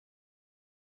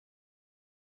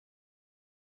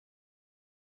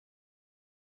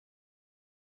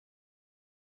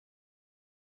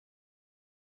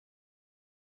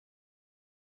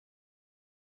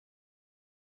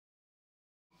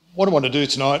What I want to do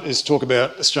tonight is talk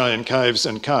about Australian caves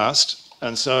and karst.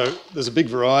 And so there's a big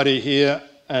variety here,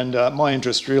 and my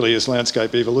interest really is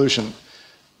landscape evolution.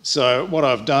 So what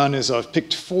I've done is I've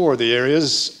picked 4 of the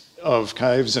areas of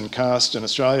caves and karst in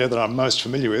Australia that I'm most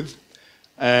familiar with,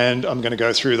 and I'm going to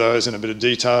go through those in a bit of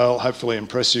detail, hopefully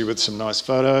impress you with some nice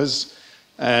photos,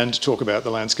 and talk about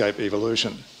the landscape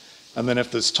evolution. And then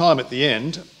if there's time at the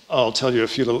end, I'll tell you a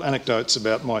few little anecdotes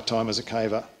about my time as a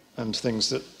caver and things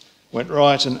that went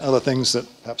right and other things that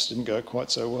perhaps didn't go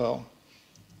quite so well.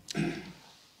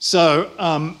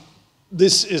 So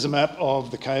this is a map of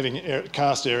the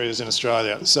karst areas in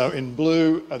Australia. So in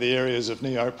blue are the areas of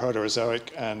Neo-Proterozoic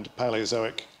and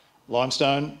Paleozoic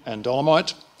limestone and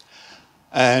dolomite.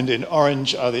 And in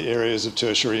orange are the areas of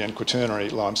tertiary and quaternary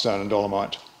limestone and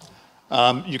dolomite.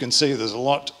 You can see there's a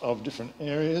lot of different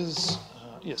areas.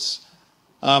 Yes.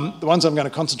 The ones I'm going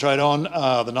to concentrate on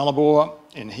are the Nullarbor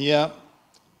in here,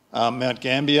 Mount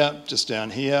Gambier just down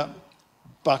here,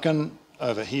 Buchan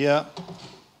over here,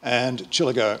 and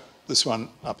Chillagoe, this one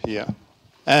up here.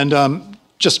 And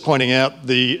just pointing out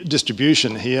the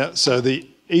distribution here, so the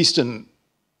eastern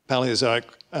Paleozoic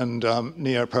and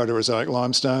Neo-Proterozoic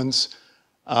limestones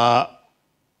are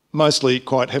mostly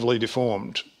quite heavily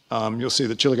deformed. You'll see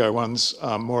the Chillagoe ones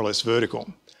are more or less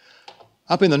vertical.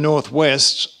 Up in the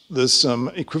northwest, there's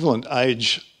some equivalent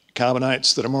age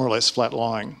carbonates that are more or less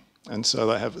flat-lying, and so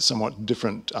they have a somewhat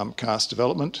different karst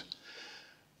development.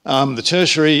 The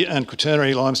tertiary and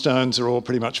quaternary limestones are all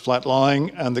pretty much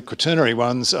flat-lying, and the quaternary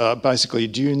ones are basically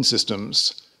dune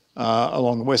systems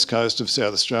along the west coast of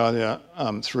South Australia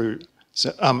through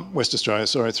West Australia,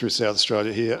 sorry, through South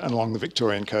Australia here, and along the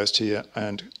Victorian coast here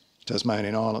and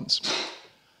Tasmanian Islands.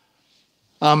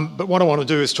 But what I want to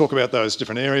do is talk about those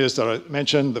different areas that I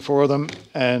mentioned, the 4 of them,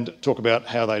 and talk about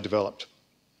how they developed.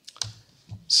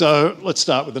 So let's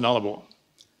start with the Nullarbor.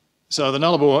 So the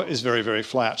Nullarbor is very, very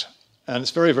flat, and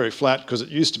it's very, very flat because it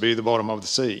used to be the bottom of the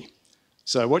sea.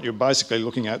 So what you're basically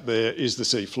looking at there is the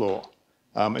sea floor.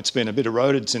 It's been a bit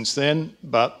eroded since then,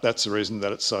 but that's the reason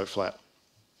that it's so flat.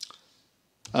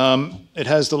 It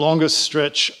has the longest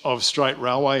stretch of straight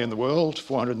railway in the world,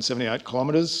 478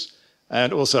 kilometres,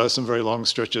 and also some very long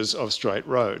stretches of straight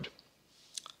road.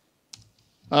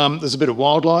 There's a bit of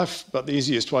wildlife, but the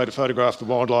easiest way to photograph the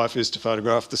wildlife is to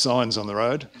photograph the signs on the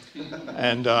road.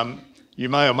 And you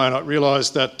may or may not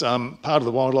realise that part of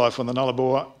the wildlife on the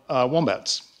Nullarbor are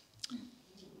wombats.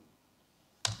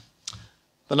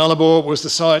 The Nullarbor was the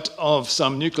site of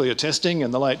some nuclear testing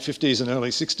in the late 50s and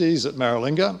early 60s at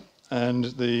Maralinga, and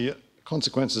the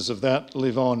consequences of that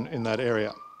live on in that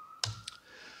area.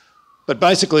 But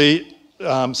basically,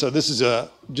 so this is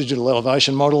a digital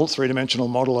elevation model, 3-dimensional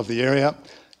model of the area.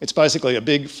 It's basically a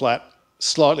big, flat,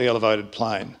 slightly elevated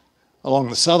plain. Along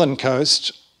the southern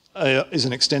coast is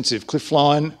an extensive cliff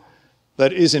line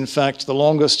that is in fact the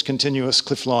longest continuous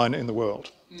cliff line in the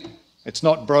world. It's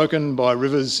not broken by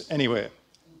rivers anywhere.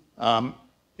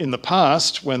 In the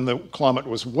past, when the climate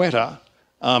was wetter,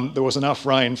 there was enough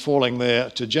rain falling there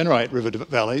to generate river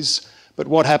valleys, but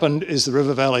what happened is the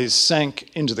river valleys sank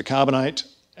into the carbonate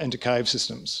and to cave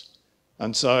systems.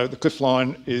 And so the cliff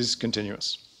line is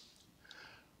continuous.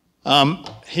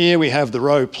 Here we have the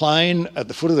Roe Plain at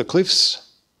the foot of the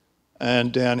cliffs,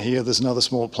 and down here there's another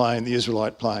small plain, the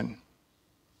Israelite Plain.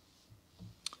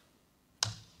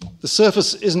 The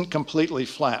surface isn't completely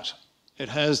flat. It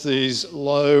has these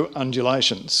low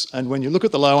undulations, and when you look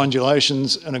at the low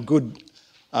undulations in a good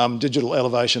digital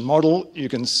elevation model, you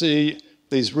can see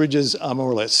these ridges are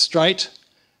more or less straight,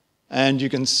 and you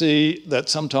can see that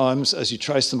sometimes as you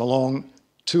trace them along,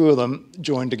 2 of them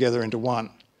join together into one.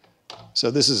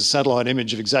 So this is a satellite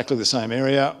image of exactly the same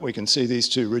area. We can see these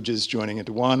 2 ridges joining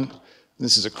into one.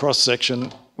 This is a cross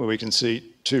section where we can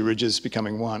see 2 ridges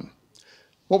becoming one.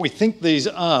 What we think these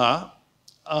are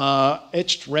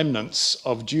etched remnants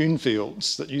of dune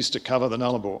fields that used to cover the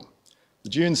Nullarbor. The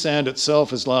dune sand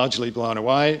itself is largely blown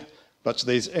away, but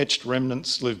these etched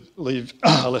remnants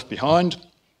are left behind.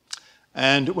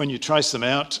 And when you trace them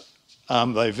out,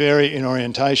 they vary in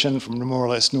orientation from more or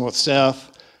less north-south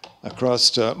across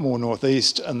to more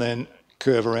northeast and then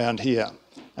curve around here.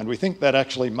 And we think that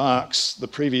actually marks the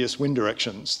previous wind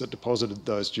directions that deposited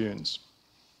those dunes.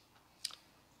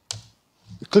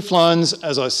 The cliff lines,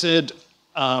 as I said,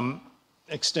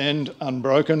 extend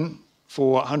unbroken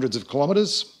for hundreds of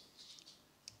kilometres,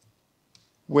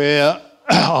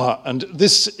 and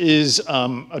this is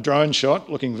a drone shot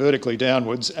looking vertically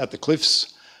downwards at the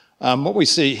cliffs. What we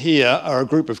see here are a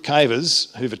group of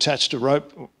cavers who've attached a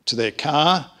rope to their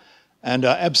car and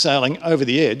are abseiling over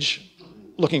the edge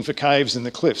looking for caves in the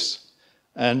cliffs.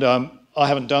 And I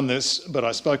haven't done this, but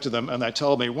I spoke to them and they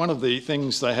told me one of the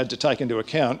things they had to take into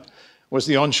account was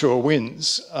the onshore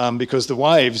winds, because the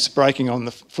waves breaking on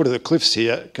the foot of the cliffs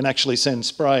here can actually send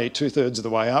spray 2/3 of the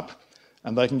way up,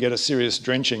 and they can get a serious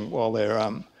drenching while they're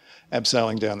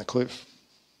abseiling down the cliff.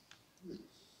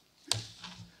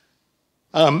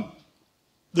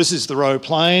 This is the Roe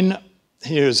Plain.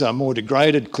 Here's a more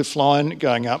degraded cliff line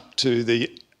going up to the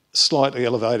slightly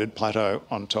elevated plateau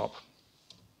on top.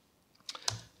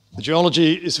 The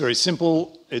geology is very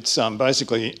simple. It's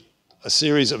basically a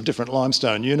series of different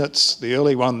limestone units. The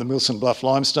early one, the Milson Bluff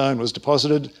limestone, was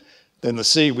deposited. Then the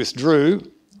sea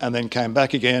withdrew and then came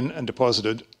back again and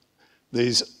deposited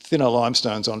these thinner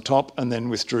limestones on top and then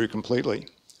withdrew completely.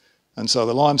 And so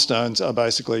the limestones are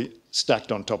basically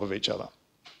stacked on top of each other.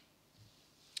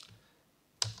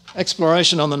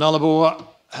 Exploration on the Nullarbor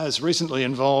has recently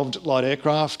involved light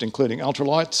aircraft, including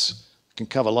ultralights, can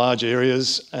cover large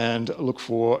areas and look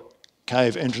for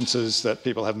cave entrances that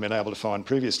people haven't been able to find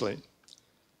previously.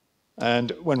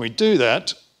 And when we do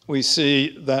that, we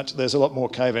see that there's a lot more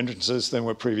cave entrances than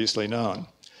were previously known.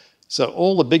 So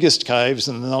all the biggest caves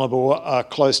in the Nullarbor are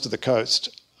close to the coast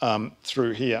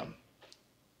through here.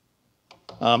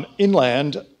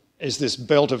 Inland is this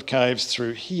belt of caves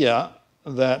through here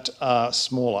that are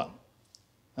smaller.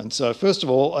 And so first of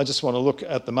all, I just want to look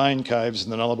at the main caves in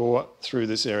the Nullarbor through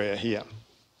this area here.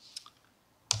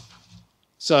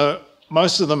 So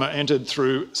most of them are entered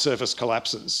through surface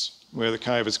collapses, where the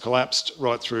cave has collapsed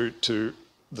right through to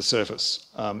the surface.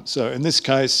 So in this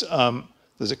case,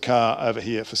 there's a car over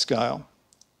here for scale.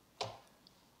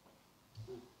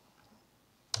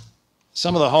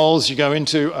 Some of the holes you go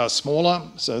into are smaller.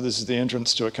 So this is the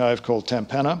entrance to a cave called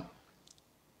Tampana.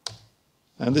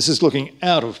 And this is looking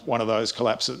out of one of those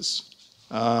collapses.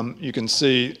 You can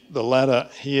see the ladder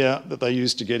here that they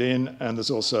used to get in, and there's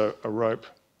also a rope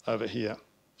over here.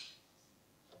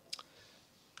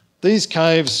 These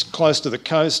caves close to the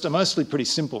coast are mostly pretty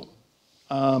simple.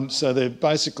 So they're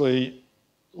basically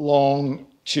long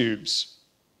tubes.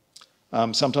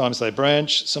 Sometimes they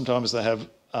branch, sometimes they have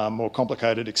more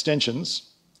complicated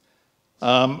extensions.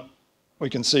 We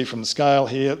can see from the scale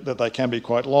here that they can be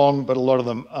quite long, but a lot of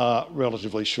them are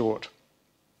relatively short.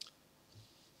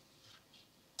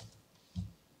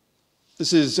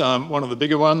 This is one of the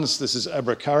bigger ones. This is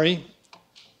Abercurry,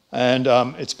 and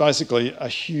it's basically a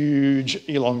huge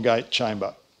elongate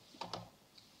chamber.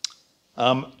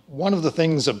 One of the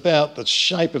things about the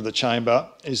shape of the chamber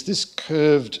is this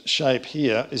curved shape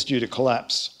here is due to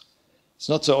collapse. It's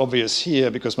not so obvious here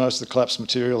because most of the collapsed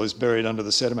material is buried under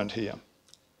the sediment here.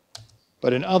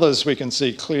 But in others, we can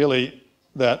see clearly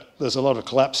that there's a lot of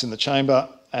collapse in the chamber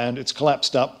and it's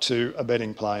collapsed up to a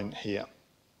bedding plane here.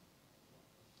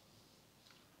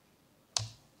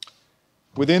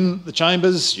 Within the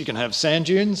chambers, you can have sand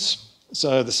dunes.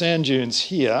 So the sand dunes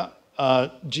here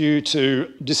are due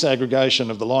to disaggregation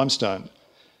of the limestone.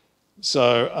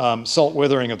 So salt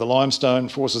weathering of the limestone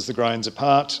forces the grains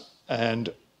apart,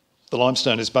 and the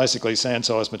limestone is basically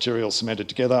sand-sized material cemented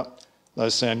together.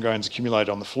 Those sand grains accumulate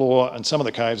on the floor, and some of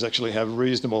the caves actually have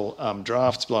reasonable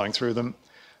drafts blowing through them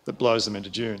that blows them into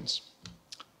dunes.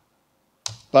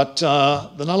 But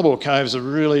the Nullarbor caves are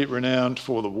really renowned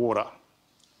for the water.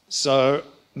 So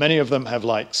many of them have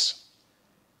lakes.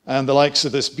 And the lakes are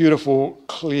this beautiful,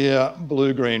 clear,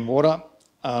 blue-green water,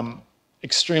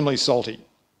 extremely salty.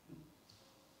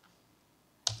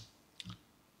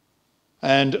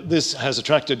 And this has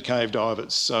attracted cave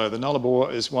divers. So the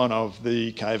Nullarbor is one of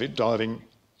the cave diving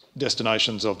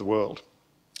destinations of the world.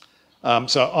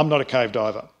 So I'm not a cave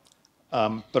diver,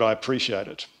 but I appreciate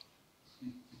it.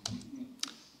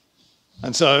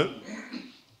 And so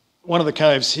one of the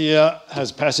caves here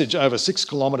has passage over 6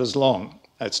 kilometres long.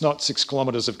 It's not 6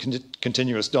 kilometres of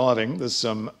continuous diving. There's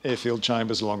some airfield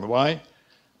chambers along the way,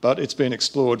 but it's been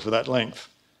explored for that length.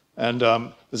 And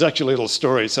there's actually a little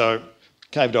story. So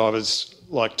cave divers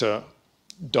like to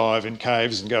dive in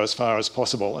caves and go as far as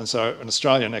possible. And so an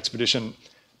Australian expedition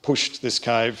pushed this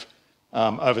cave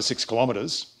over 6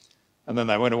 kilometres, and then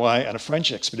they went away, and a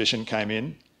French expedition came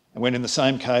in and went in the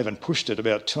same cave and pushed it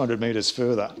about 200 metres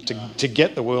further to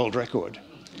get the world record.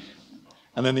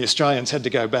 And then the Australians had to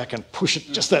go back and push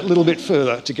it just that little bit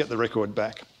further to get the record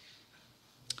back.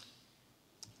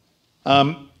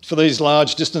 For these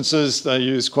large distances, they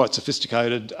use quite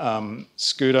sophisticated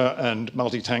scooter and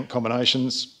multi-tank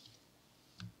combinations.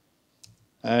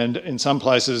 And in some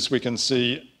places we can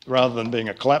see, rather than being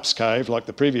a collapsed cave like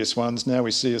the previous ones, now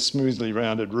we see a smoothly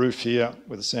rounded roof here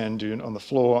with a sand dune on the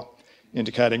floor,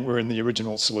 indicating we're in the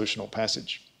original solutional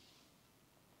passage.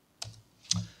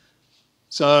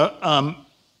 So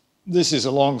This is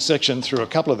a long section through a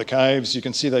couple of the caves. You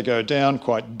can see they go down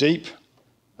quite deep,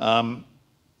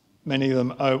 many of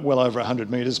them well over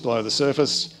 100 metres below the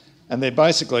surface, and they're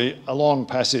basically a long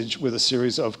passage with a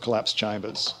series of collapsed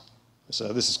chambers.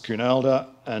 So this is Cunalda,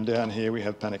 and down here we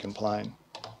have Panican Plain.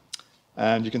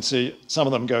 And you can see some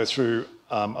of them go through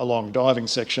a long diving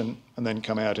section and then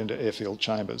come out into airfield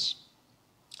chambers.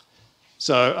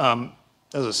 So,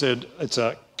 as I said, it's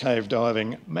a cave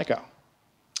diving mecca.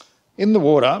 In the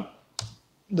water,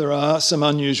 there are some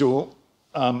unusual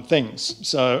things.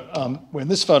 So when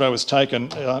this photo was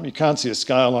taken, you can't see a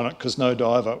scale on it because no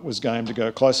diver was game to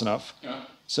go close enough. Yeah.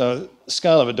 So the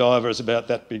scale of a diver is about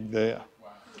that big there. Wow.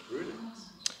 Really?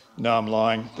 No, I'm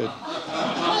lying.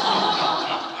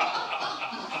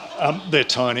 They're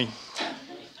tiny.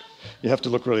 You have to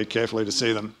look really carefully to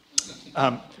see them.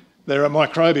 They're a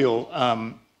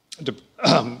microbial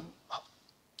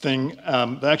thing.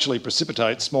 They actually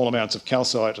precipitate small amounts of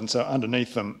calcite, and so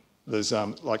underneath them there's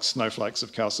like snowflakes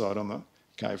of calcite on the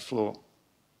cave floor.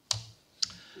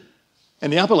 In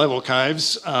the upper level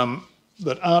caves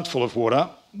that aren't full of water,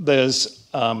 there's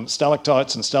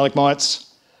stalactites and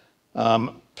stalagmites,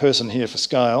 person here for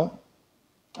scale,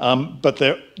 but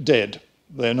they're dead.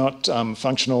 They're not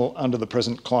functional under the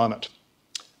present climate,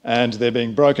 and they're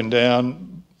being broken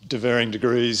down to varying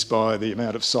degrees by the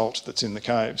amount of salt that's in the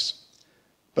caves.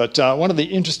 But one of the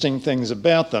interesting things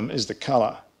about them is the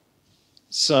colour.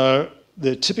 So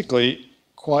they're typically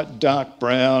quite dark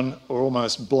brown or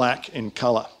almost black in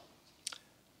colour.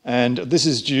 And this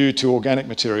is due to organic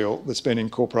material that's been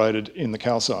incorporated in the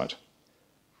calcite.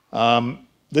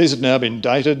 These have now been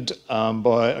dated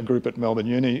by a group at Melbourne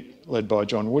Uni led by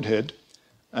John Woodhead,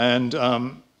 and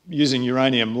using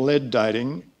uranium-lead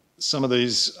dating, some of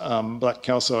these black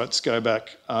calcites go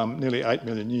back nearly 8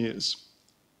 million years.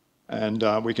 And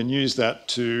we can use that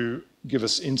to give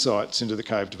us insights into the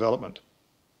cave development.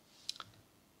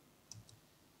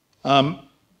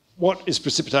 What is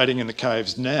precipitating in the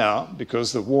caves now,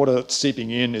 because the water that's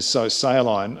seeping in is so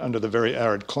saline under the very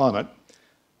arid climate,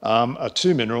 are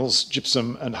two minerals,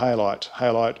 gypsum and halite.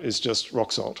 Halite is just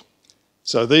rock salt.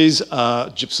 So these are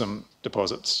gypsum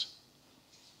deposits.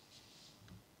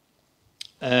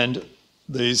 And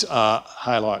these are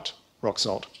halite rock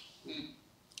salt.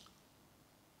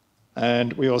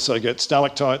 And we also get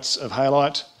stalactites of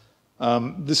halite.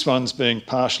 This one's being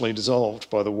partially dissolved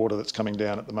by the water that's coming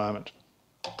down at the moment.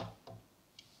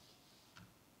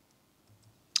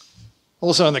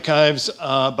 Also in the caves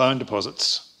are bone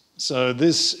deposits. So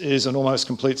this is an almost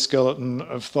complete skeleton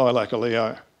of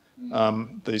Thylacoleo,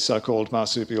 the so-called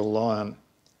marsupial lion.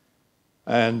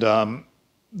 And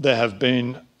there have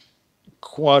been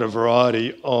quite a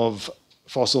variety of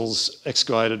fossils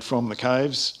excavated from the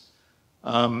caves.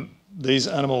 These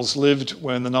animals lived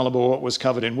when the Nullarbor was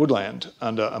covered in woodland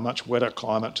under a much wetter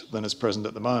climate than is present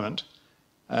at the moment,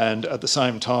 and at the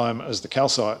same time as the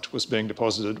calcite was being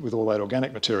deposited with all that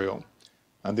organic material.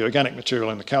 And the organic material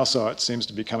in the calcite seems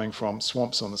to be coming from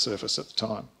swamps on the surface at the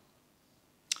time.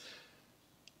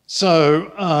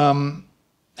 So,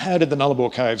 how did the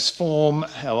Nullarbor caves form?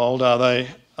 How old are they?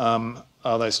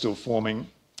 Are they still forming?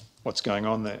 What's going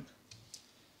on there?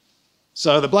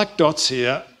 So the black dots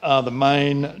here are the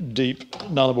main deep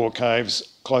Nullarbor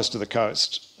caves close to the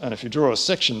coast. And if you draw a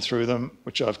section through them,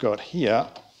 which I've got here,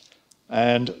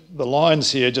 and the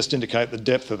lines here just indicate the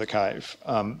depth of the cave.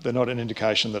 They're not an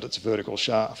indication that it's a vertical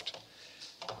shaft.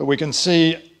 But we can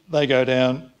see they go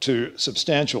down to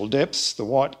substantial depths. The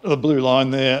blue line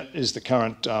there is the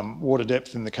current water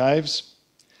depth in the caves.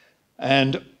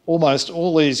 And almost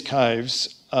all these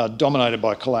caves are dominated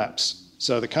by collapse.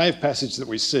 So the cave passage that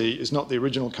we see is not the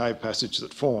original cave passage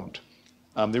that formed.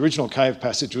 The original cave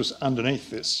passage was underneath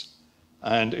this,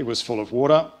 and it was full of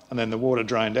water, and then the water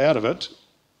drained out of it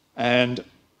and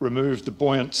removed the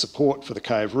buoyant support for the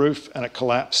cave roof, and it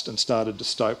collapsed and started to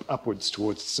stope upwards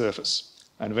towards the surface,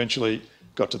 and eventually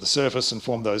got to the surface and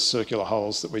formed those circular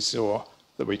holes that we saw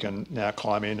that we can now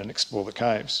climb in and explore the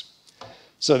caves.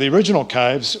 So the original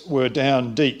caves were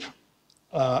down deep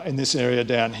in this area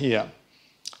down here.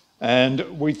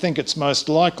 And we think it's most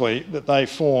likely that they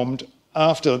formed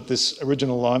after this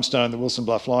original limestone, the Wilson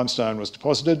Bluff limestone, was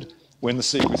deposited when the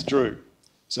sea withdrew.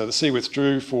 So the sea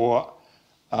withdrew for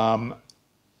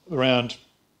around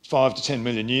 5 to 10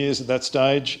 million years at that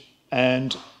stage,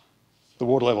 and the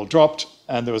water level dropped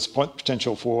and there was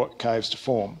potential for caves to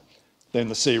form. Then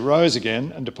the sea rose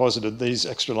again and deposited these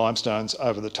extra limestones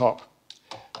over the top.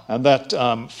 And that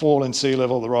fall in sea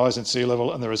level, the rise in sea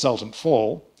level and the resultant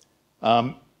fall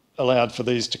allowed for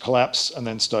these to collapse and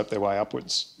then stope their way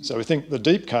upwards. So we think the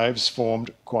deep caves formed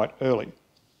quite early.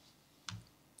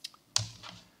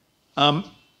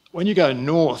 When you go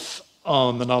north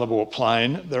on the Nullarbor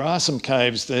Plain, there are some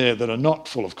caves there that are not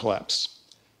full of collapse.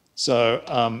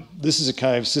 So this is a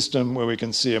cave system where we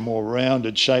can see a more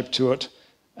rounded shape to it,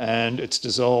 and it's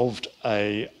dissolved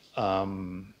a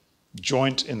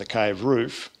joint in the cave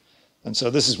roof. And so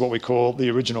this is what we call the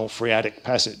original phreatic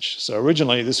passage. So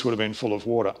originally this would have been full of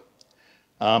water.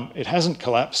 It hasn't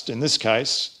collapsed in this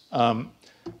case,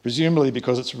 presumably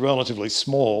because it's relatively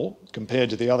small compared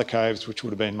to the other caves, which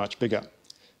would have been much bigger.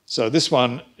 So this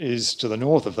one is to the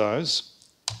north of those.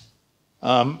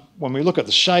 When we look at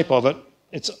the shape of it,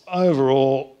 it's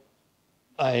overall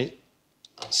a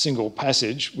single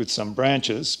passage with some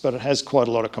branches, but it has quite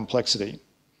a lot of complexity.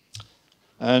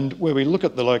 And where we look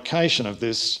at the location of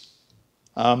this,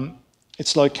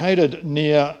 it's located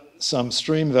near some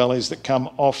stream valleys that come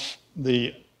off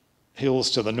the hills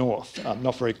to the north.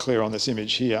 Not very clear on this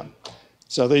image here.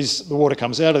 So the water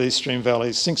comes out of these stream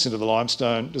valleys, sinks into the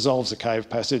limestone, dissolves the cave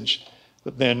passage,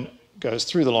 but then goes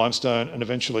through the limestone and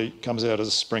eventually comes out as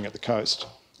a spring at the coast.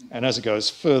 And as it goes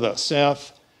further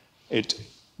south, it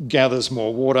gathers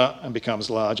more water and becomes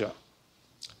larger.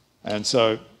 And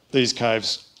so these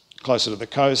caves closer to the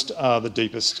coast are the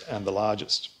deepest and the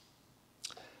largest.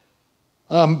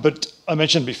 But I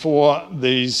mentioned before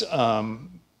these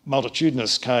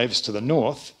multitudinous caves to the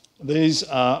north. These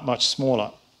are much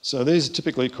smaller. So these are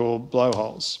typically called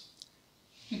blowholes.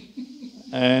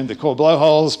 And they're called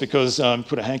blowholes because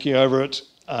put a hanky over it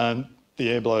and the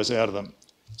air blows out of them.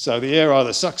 So the air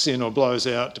either sucks in or blows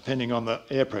out depending on the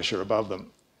air pressure above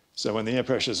them. So when the air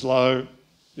pressure is low,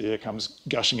 the air comes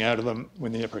gushing out of them.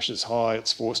 When the air pressure is high,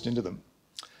 it's forced into them.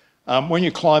 When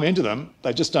you climb into them,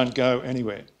 they just don't go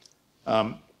anywhere.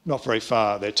 Not very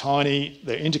far. They're tiny,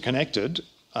 they're interconnected.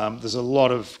 There's a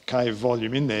lot of cave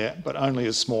volume in there, but only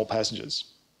as small passages.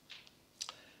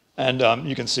 And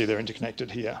you can see they're interconnected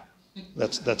here.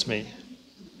 That's me.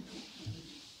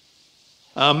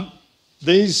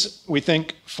 These, we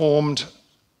think, formed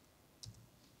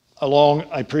along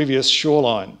a previous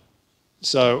shoreline.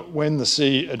 So when the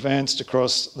sea advanced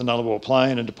across the Nullarbor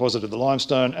Plain and deposited the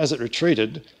limestone, as it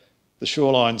retreated, the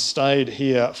shoreline stayed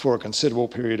here for a considerable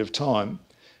period of time.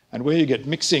 And where you get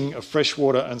mixing of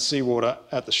freshwater and seawater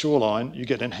at the shoreline, you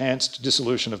get enhanced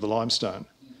dissolution of the limestone.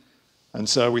 And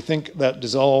so we think that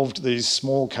dissolved these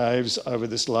small caves over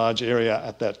this large area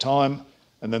at that time,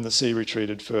 and then the sea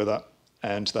retreated further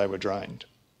and they were drained.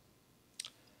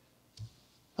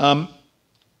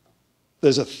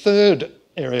 There's a third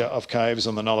area of caves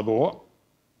on the Nullarbor,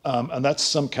 and that's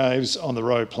some caves on the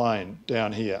Roe Plain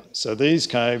down here. So these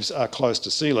caves are close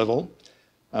to sea level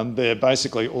and they're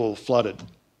basically all flooded.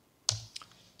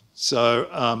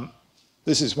 So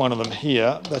this is one of them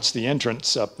here. That's the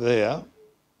entrance up there.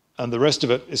 And the rest of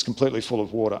it is completely full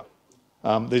of water.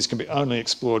 These can be only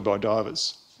explored by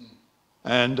divers.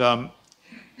 And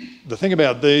the thing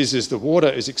about these is the water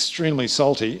is extremely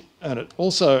salty and it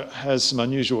also has some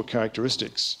unusual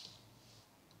characteristics.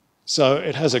 So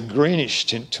it has a greenish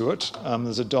tint to it.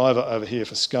 There's a diver over here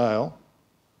for scale.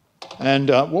 And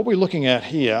what we're looking at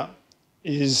here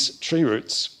is tree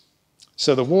roots.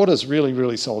 So the water's really,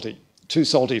 really salty, too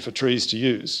salty for trees to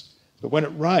use. But when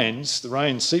it rains, the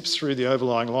rain seeps through the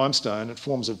overlying limestone and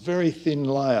forms a very thin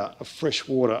layer of fresh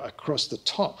water across the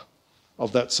top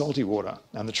of that salty water.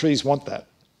 And the trees want that.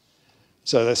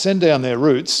 So they send down their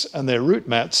roots and their root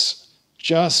mats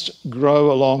just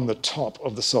grow along the top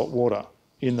of the salt water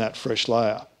in that fresh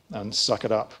layer and suck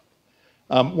it up.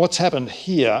 What's happened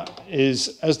here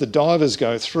is as the divers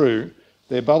go through,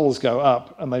 their bubbles go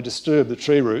up and they disturb the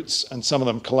tree roots and some of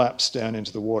them collapse down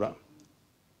into the water.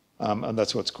 And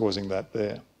that's what's causing that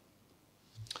there.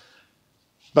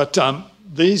 But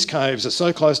these caves are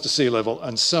so close to sea level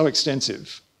and so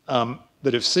extensive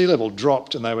that if sea level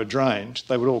dropped and they were drained,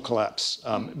 they would all collapse.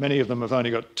 Many of them have only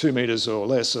got 2 metres or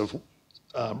less of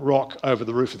rock over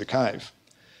the roof of the cave.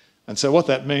 And so what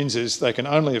that means is they can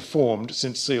only have formed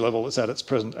since sea level is at its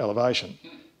present elevation.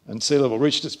 And sea level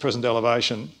reached its present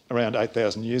elevation around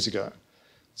 8,000 years ago.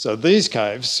 So these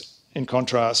caves, in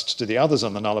contrast to the others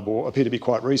on the Nullarbor, appear to be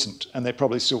quite recent, and they're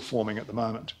probably still forming at the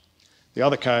moment. The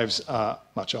other caves are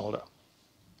much older.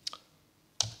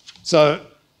 So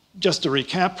just to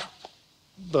recap,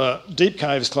 the deep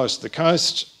caves close to the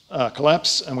coast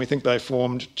collapse, and we think they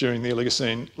formed during the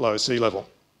Oligocene low sea level.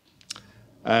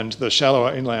 And the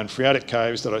shallower inland phreatic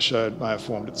caves that I showed may have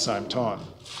formed at the same time.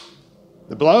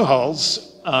 The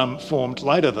blowholes formed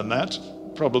later than that,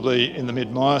 probably in the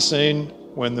mid-Miocene,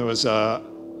 when there was a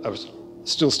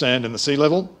still stand in the sea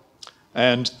level.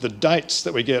 And the dates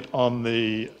that we get on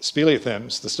the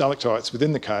speleothems, the stalactites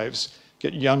within the caves,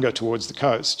 get younger towards the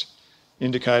coast,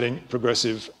 indicating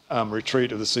progressive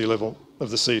retreat of the sea level of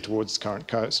the sea towards the current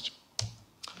coast.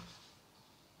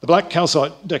 The black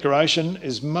calcite decoration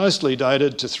is mostly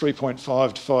dated to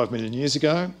 3.5 to 5 million years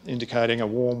ago, indicating a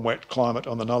warm, wet climate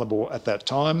on the Nullarbor at that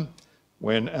time,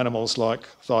 when animals like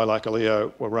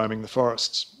Thylacoleo were roaming the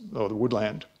forests or the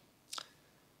woodland.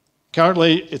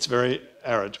 Currently, it's very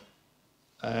arid,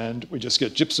 and we just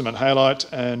get gypsum and halite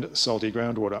and salty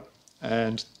groundwater.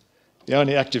 And the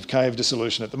only active cave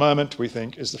dissolution at the moment, we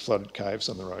think, is the flooded caves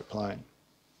on the Roe Plain.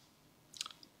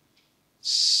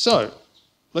 So,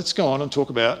 let's go on and talk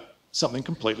about something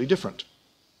completely different.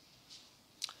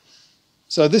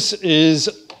 So this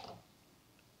is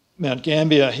Mount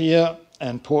Gambier here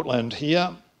and Portland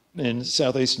here in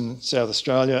southeastern South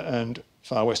Australia and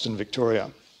far western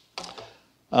Victoria.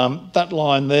 That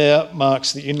line there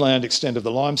marks the inland extent of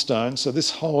the limestone, so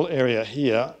this whole area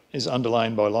here is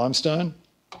underlain by limestone.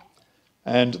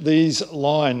 And these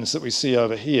lines that we see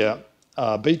over here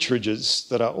are beach ridges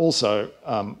that are also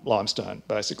limestone,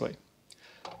 basically.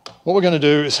 What we're going to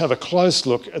do is have a close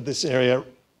look at this area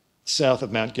south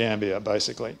of Mount Gambier,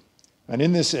 basically. And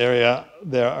in this area,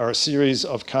 there are a series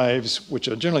of caves which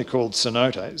are generally called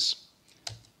cenotes.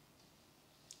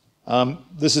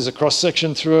 This is a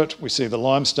cross-section through it. We see the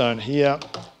limestone here.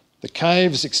 The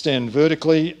caves extend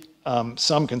vertically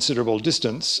some considerable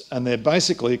distance, and they're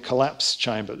basically collapse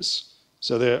chambers.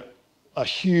 So they're a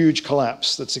huge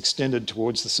collapse that's extended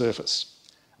towards the surface,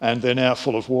 and they're now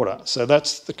full of water. So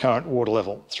that's the current water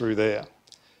level through there.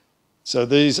 So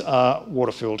these are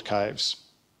water-filled caves.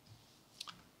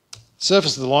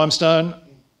 Surface of the limestone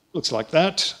looks like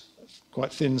that,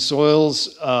 quite thin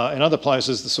soils. In other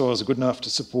places, the soils are good enough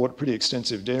to support a pretty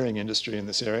extensive dairying industry in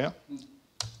this area.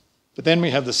 But then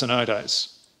we have the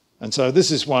cenotes. And so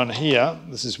this is one here,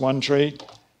 this is one tree,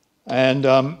 and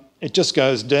it just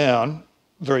goes down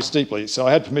very steeply. So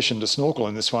I had permission to snorkel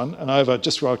in this one, and over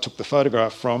just where I took the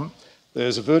photograph from,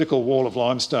 there's a vertical wall of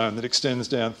limestone that extends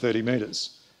down 30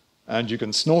 metres. And you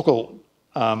can snorkel,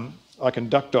 I can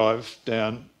duck dive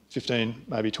down 15,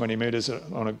 maybe 20 metres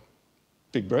on a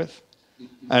big breath.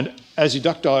 And as you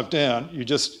duck dive down, you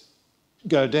just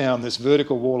go down this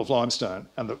vertical wall of limestone,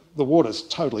 and the water's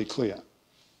totally clear.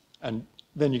 And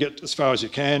then you get as far as you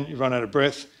can, you run out of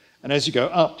breath, and as you go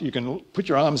up, you can put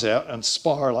your arms out and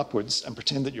spiral upwards and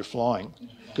pretend that you're flying,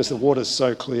 because the water's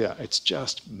so clear. It's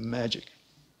just magic.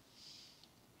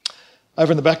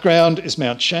 Over in the background is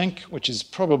Mount Shank, which is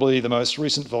probably the most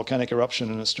recent volcanic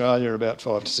eruption in Australia, about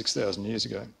 5,000 to 6,000 years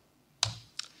ago.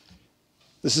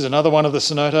 This is another one of the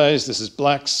cenotes. This is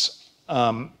Blacks.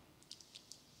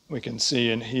 We can see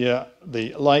in here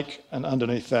the lake, and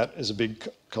underneath that is a big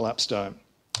collapsed dome.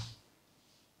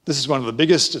 This is one of the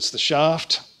biggest. It's the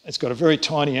Shaft. It's got a very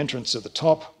tiny entrance at the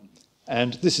top,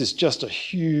 and this is just a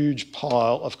huge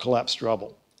pile of collapsed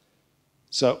rubble.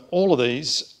 So all of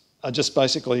these are just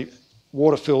basically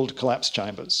water-filled collapse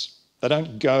chambers. They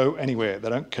don't go anywhere. They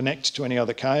don't connect to any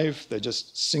other cave. They're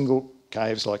just single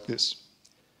caves like this.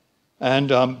 And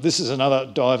this is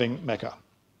another diving mecca.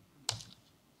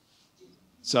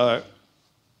 So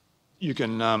you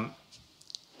can,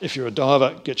 if you're a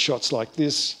diver, get shots like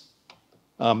this.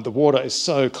 The water is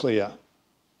so clear.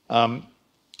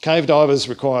 Cave divers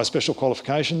require special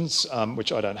qualifications,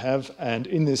 which I don't have. And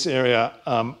in this area,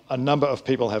 a number of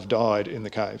people have died in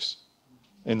the caves.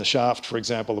 In the Shaft, for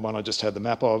example, the one I just had the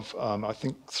map of, I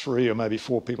think 3 or maybe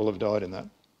 4 people have died in that.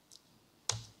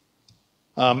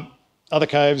 Other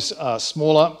caves are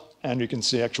smaller, and you can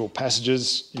see actual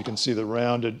passages. You can see the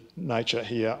rounded nature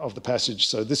here of the passage.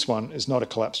 So this one is not a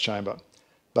collapse chamber,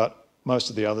 but most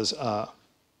of the others are.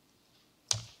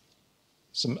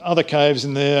 Some other caves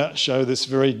in there show this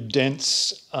very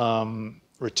dense,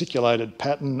 reticulated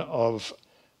pattern of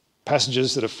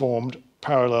passages that are formed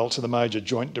parallel to the major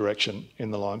joint direction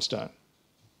in the limestone.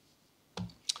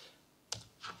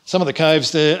 Some of the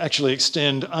caves there actually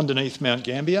extend underneath Mount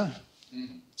Gambier.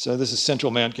 So this is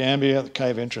central Mount Gambier, the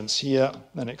cave entrance here,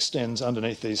 and extends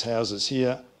underneath these houses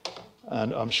here,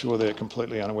 and I'm sure they're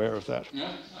completely unaware of that.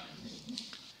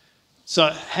 So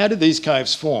how did these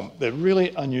caves form? They're really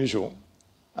unusual,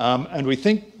 and we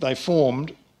think they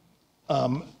formed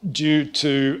due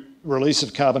to release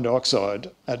of carbon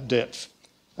dioxide at depth.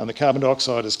 And the carbon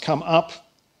dioxide has come up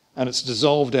and it's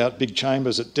dissolved out big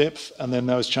chambers at depth, and then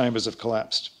those chambers have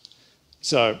collapsed.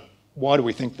 So why do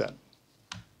we think that?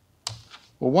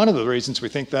 Well, one of the reasons we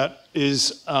think that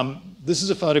is this is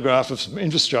a photograph of some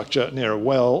infrastructure near a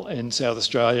well in South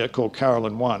Australia called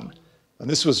Caroline 1. And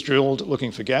this was drilled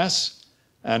looking for gas,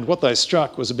 and what they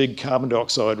struck was a big carbon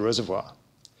dioxide reservoir.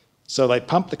 So they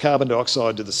pump the carbon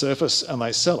dioxide to the surface and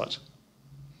they sell it.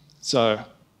 So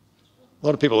A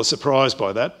lot of people are surprised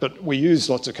by that, but we use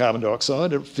lots of carbon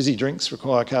dioxide. Fizzy drinks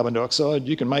require carbon dioxide.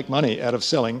 You can make money out of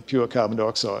selling pure carbon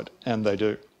dioxide, and they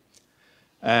do.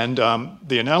 And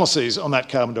the analyses on that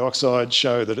carbon dioxide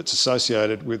show that it's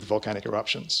associated with volcanic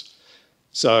eruptions.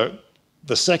 So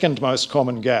the second most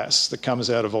common gas that comes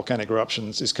out of volcanic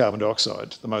eruptions is carbon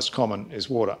dioxide. The most common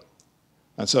is water.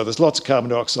 And so there's lots of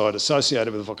carbon dioxide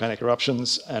associated with volcanic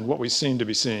eruptions, and what we seem to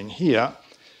be seeing here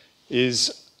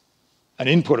is an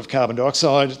input of carbon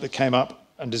dioxide that came up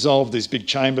and dissolved these big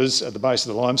chambers at the base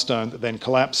of the limestone that then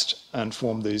collapsed and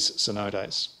formed these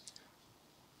cenotes.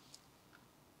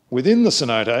 Within the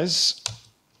cenotes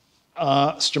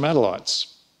are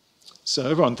stromatolites. So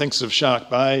everyone thinks of Shark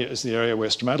Bay as the area where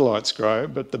stromatolites grow,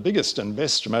 but the biggest and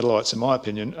best stromatolites, in my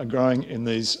opinion, are growing in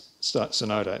these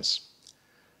cenotes.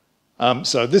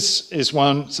 So this is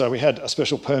one, so we had a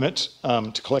special permit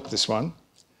to collect this one.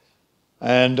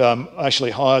 And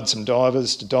actually hired some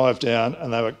divers to dive down,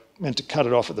 and they were meant to cut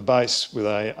it off at the base with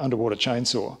an underwater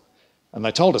chainsaw. And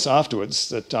they told us afterwards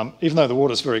that even though the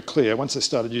water's very clear, once they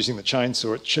started using the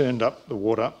chainsaw, it churned up the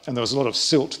water, and there was a lot of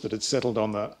silt that had settled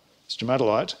on the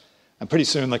stromatolite, and pretty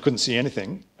soon they couldn't see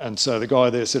anything. And so the guy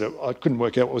there said, I couldn't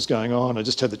work out what was going on. I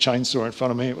just had the chainsaw in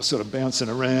front of me. It was sort of bouncing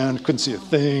around, couldn't see a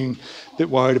thing, a bit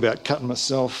worried about cutting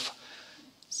myself.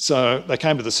 So they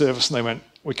came to the surface and they went,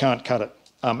 we can't cut it.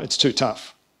 It's too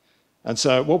tough. And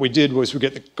so what we did was we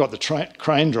got the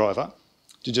crane driver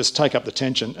to just take up the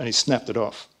tension, and he snapped it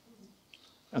off.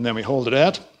 And then we hauled it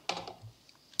out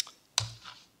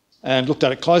and looked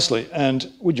at it closely,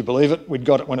 and would you believe it, we'd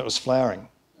got it when it was flowering.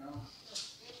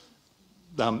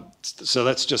 So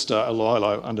that's just a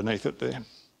lilo underneath it there.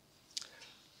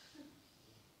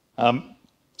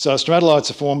 So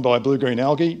stromatolites are formed by blue-green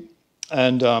algae,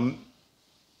 and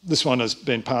this one has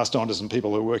been passed on to some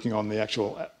people who are working on the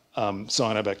actual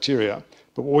cyanobacteria.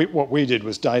 But what we did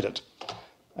was date it.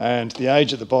 And the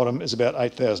age at the bottom is about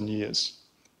 8,000 years.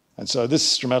 And so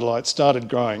this stromatolite started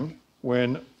growing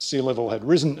when sea level had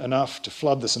risen enough to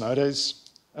flood the cenotes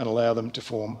and allow them to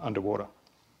form underwater.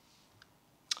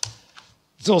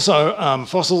 There's also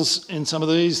fossils in some of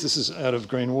these. This is out of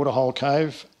Green Waterhole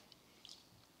Cave.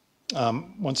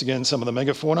 Once again, some of the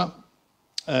megafauna.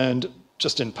 And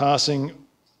just in passing,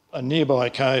 a nearby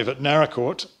cave at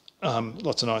Narracourt,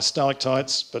 lots of nice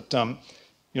stalactites, but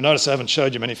you'll notice I haven't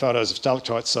showed you many photos of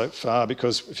stalactites so far,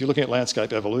 because if you're looking at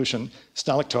landscape evolution,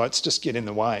 stalactites just get in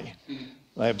the way.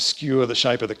 They obscure the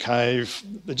shape of the cave.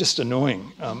 They're just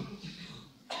annoying.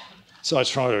 So I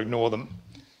try to ignore them.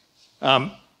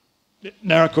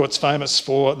 Narracourt's famous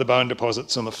for the bone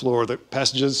deposits on the floor of the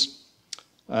passages,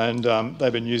 and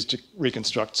they've been used to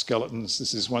reconstruct skeletons.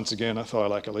 This is once again a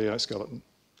Thylacoleo skeleton.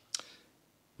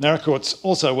 Narracourt's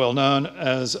also well known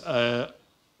as a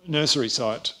nursery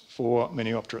site for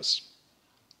Miniopterus.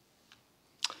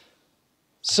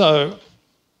 So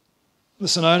the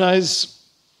cenotes,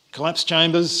 collapsed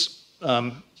chambers,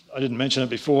 I didn't mention it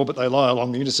before, but they lie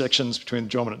along the intersections between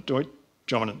the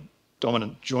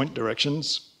dominant joint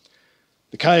directions.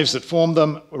 The caves that formed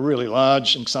them were really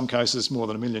large, in some cases more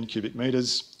than 1 million cubic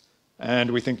metres,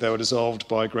 and we think they were dissolved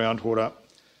by groundwater,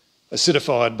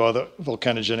 acidified by the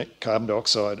volcanogenic carbon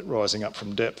dioxide rising up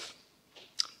from depth.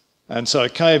 And so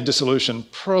cave dissolution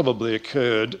probably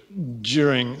occurred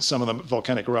during some of the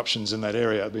volcanic eruptions in that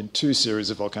area. There have been 2 series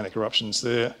of volcanic eruptions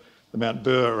there, the Mount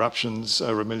Burr eruptions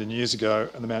over 1 million years ago,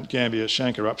 and the Mount Gambier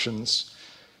Shank eruptions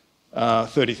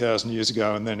 30,000 years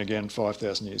ago, and then again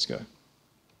 5,000 years ago.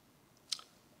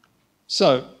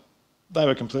 So they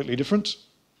were completely different,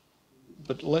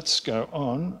 but let's go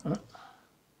on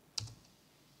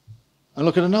and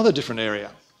look at another different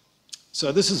area.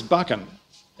 So this is Buchan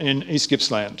in East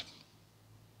Gippsland.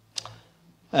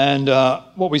 And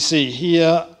what we see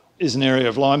here is an area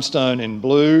of limestone in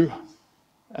blue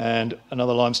and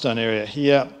another limestone area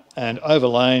here, and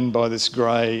overlain by this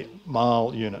grey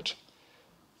marl unit.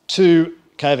 2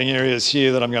 caving areas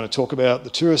here that I'm going to talk about, the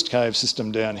tourist cave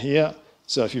system down here.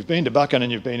 So if you've been to Buchan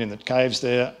and you've been in the caves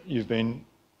there, you've been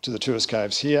to the tourist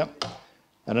caves here.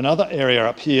 And another area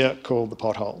up here called the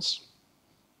potholes.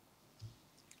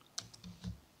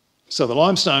 So the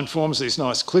limestone forms these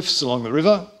nice cliffs along the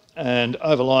river, and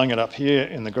overlying it up here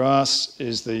in the grass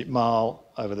is the marl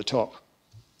over the top.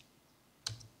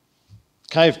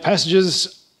 Cave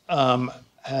passages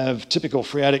have typical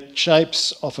phreatic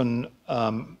shapes, often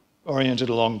oriented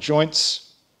along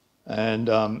joints, and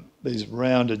these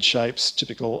rounded shapes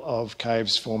typical of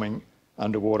caves forming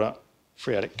underwater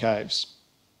phreatic caves.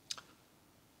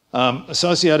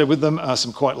 Associated with them are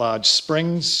some quite large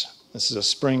springs. This is a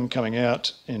spring coming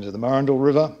out into the Murrindle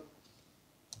River.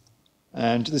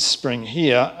 And this spring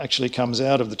here actually comes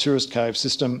out of the tourist cave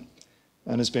system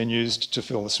and has been used to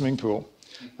fill the swimming pool.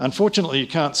 Unfortunately, you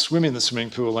can't swim in the swimming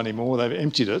pool anymore. They've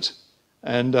emptied it.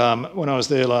 And when I was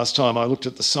there last time, I looked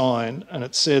at the sign and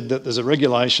it said that there's a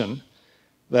regulation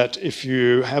that if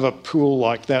you have a pool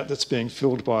like that that's being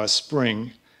filled by a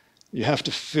spring, you have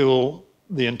to fill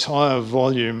the entire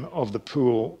volume of the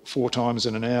pool 4 times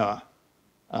in an hour.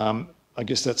 I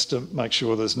guess that's to make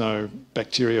sure there's no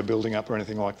bacteria building up or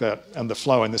anything like that. And the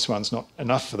flow in this one's not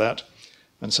enough for that.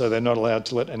 And so they're not allowed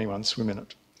to let anyone swim in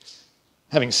it.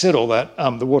 Having said all that,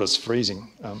 the water's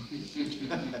freezing.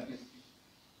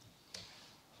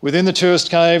 Within the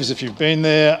tourist caves, if you've been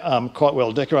there, quite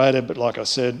well decorated, but like I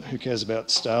said, who cares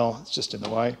about style? It's just in the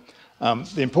way.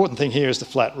 The important thing here is the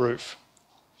flat roof.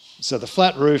 So the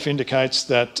flat roof indicates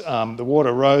that the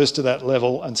water rose to that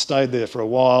level and stayed there for a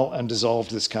while and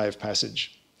dissolved this cave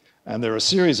passage. And there are a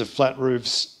series of flat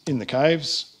roofs in the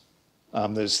caves.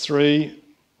 There's 3,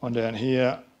 one down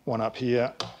here, one up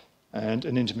here, and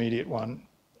an intermediate one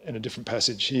in a different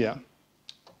passage here.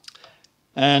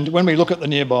 And when we look at the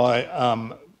nearby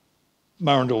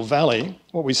Murrindal Valley,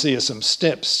 what we see are some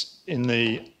steps in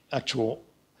the actual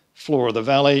floor of the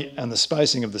valley, and the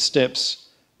spacing of the steps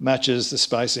matches the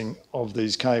spacing of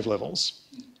these cave levels.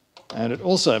 And it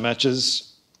also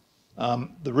matches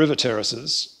the river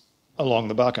terraces along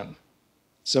the Buchan.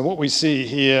 So what we see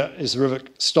here is the river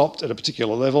stopped at a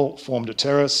particular level, formed a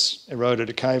terrace, eroded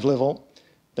a cave level,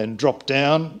 then dropped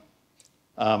down,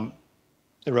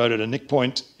 eroded a nick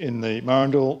point in the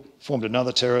Murrindal, formed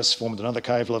another terrace, formed another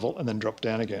cave level, and then dropped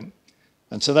down again.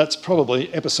 And so that's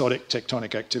probably episodic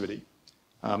tectonic activity.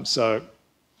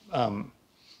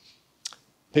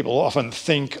 People often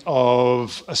think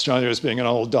of Australia as being an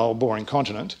old, dull, boring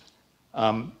continent,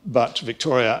 but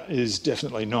Victoria is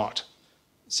definitely not.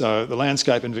 So the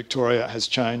landscape in Victoria has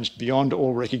changed beyond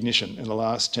all recognition in the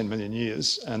last 10 million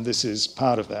years, and this is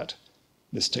part of that,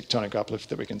 this tectonic uplift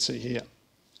that we can see here.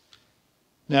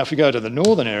 Now, if we go to the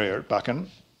northern area at Buchan,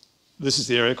 this is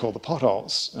the area called the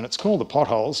potholes, and it's called the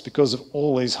potholes because of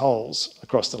all these holes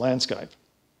across the landscape.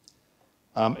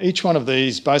 Each one of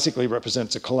these basically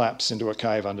represents a collapse into a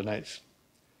cave underneath.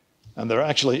 And there are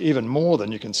actually even more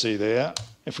than you can see there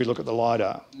if we look at the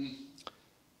LiDAR.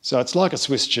 So it's like a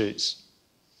Swiss cheese.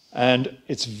 And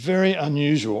it's very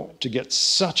unusual to get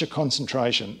such a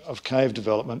concentration of cave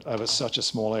development over such a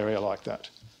small area like that.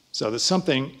 So there's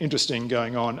something interesting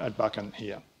going on at Buchan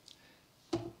here.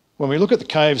 When we look at the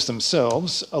caves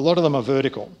themselves, a lot of them are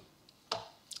vertical.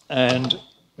 And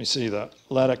we see the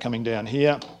ladder coming down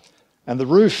here. And the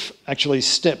roof actually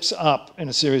steps up in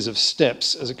a series of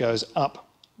steps as it goes up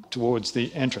towards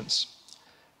the entrance.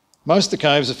 Most of the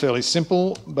caves are fairly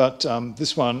simple, but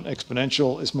this one,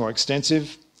 Exponential, is more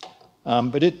extensive.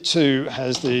 But it too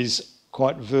has these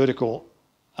quite vertical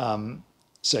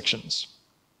sections.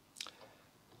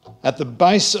 At the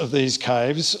base of these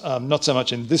caves, not so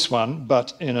much in this one,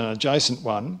 but in an adjacent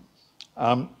one,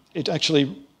 it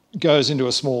actually goes into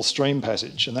a small stream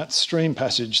passage, and that stream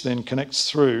passage then connects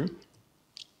through,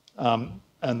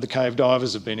 and the cave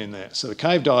divers have been in there. So the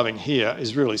cave diving here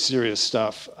is really serious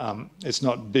stuff. It's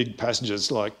not big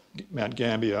passages like Mount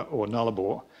Gambier or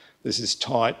Nullarbor. This is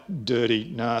tight,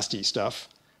 dirty, nasty stuff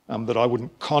that I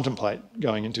wouldn't contemplate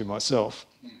going into myself.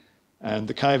 And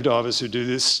the cave divers who do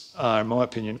this are, in my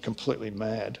opinion, completely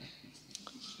mad.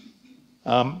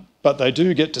 But they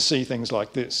do get to see things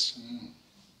like this.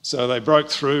 So they broke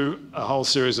through a whole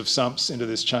series of sumps into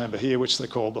this chamber here, which they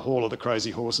called the Hall of the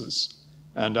Crazy Horses.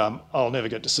 And I'll never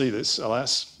get to see this,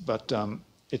 alas, but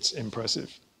it's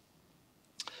impressive.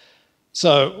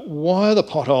 So why are the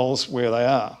potholes where they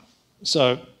are?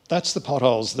 So that's the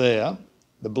potholes there.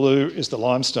 The blue is the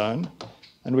limestone.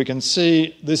 And we can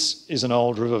see this is an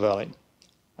old river valley.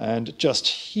 And just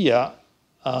here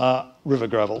are river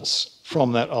gravels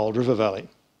from that old river valley.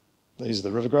 These are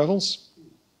the river gravels.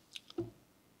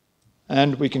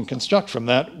 And we can construct from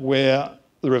that where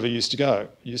the river used to go.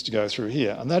 It used to go through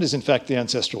here. And that is, in fact, the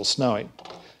ancestral Snowy.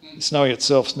 The Snowy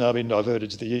itself's now been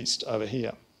diverted to the east over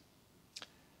here.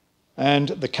 And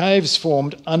the caves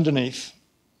formed underneath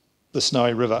the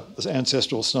Snowy River, the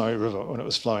ancestral Snowy River, when it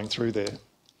was flowing through there.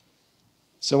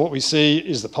 So what we see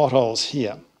is the potholes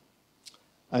here.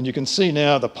 And you can see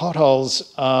now the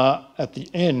potholes are at the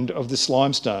end of this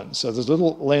limestone. So there's a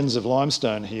little lens of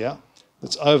limestone here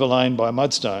that's overlain by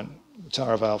mudstone, the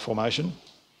Taravale Formation.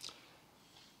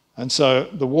 And so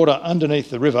the water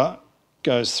underneath the river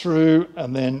goes through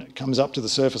and then comes up to the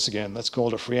surface again. That's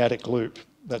called a phreatic loop.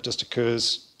 That just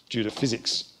occurs due to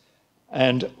physics.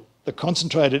 And the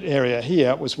concentrated area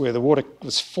here was where the water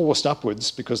was forced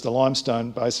upwards because the limestone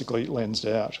basically lensed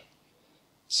out.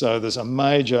 So there's a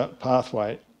major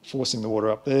pathway forcing the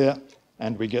water up there,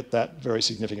 and we get that very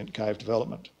significant cave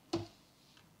development.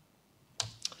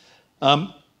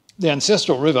 The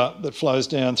ancestral river that flows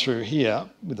down through here,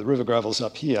 with the river gravels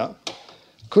up here,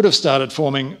 could have started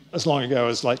forming as long ago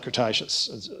as late Cretaceous.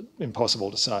 It's impossible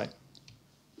to say.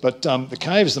 But the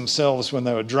caves themselves, when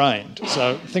they were drained,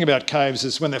 so the thing about caves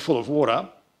is when they're full of water,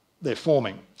 they're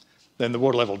forming. Then the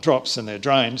water level drops and they're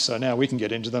drained, so now we can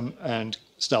get into them and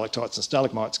stalactites and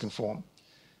stalagmites can form.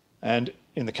 And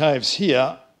in the caves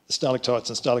here, the stalactites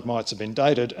and stalagmites have been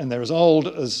dated and they're as old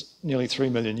as nearly 3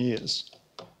 million years.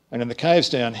 And in the caves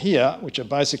down here, which are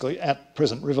basically at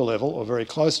present river level or very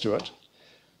close to it,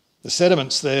 the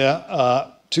sediments there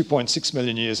are 2.6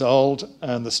 million years old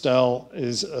and the stal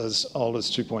is as old as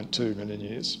 2.2 million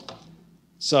years.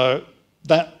 So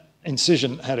that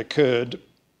incision had occurred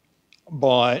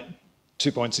by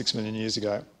 2.6 million years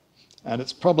ago. And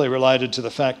it's probably related to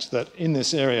the fact that in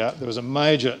this area there was a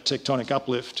major tectonic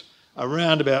uplift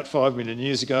around about 5 million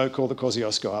years ago called the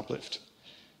Kosciuszko uplift.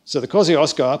 So the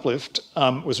Kosciuszko uplift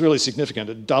was really significant.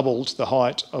 It doubled the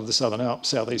height of the Southern Alps,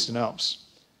 southeastern Alps.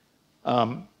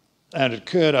 And it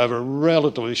occurred over a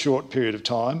relatively short period of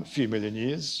time, a few million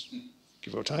years,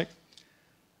 give or take.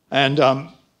 And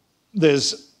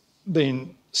there's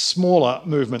been smaller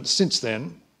movements since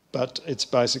then, but it's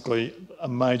basically a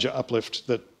major uplift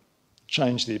that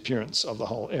changed the appearance of the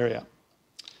whole area.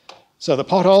 So the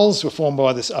potholes were formed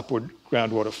by this upward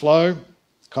groundwater flow,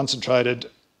 concentrated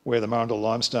where the Murrindal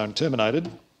limestone terminated.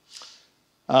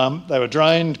 They were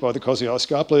drained by the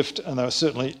Kosciuszko uplift and they were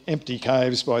certainly empty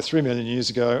caves by 3 million years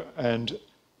ago and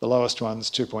the lowest ones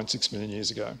 2.6 million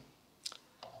years ago.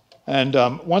 And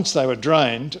once they were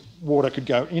drained, water could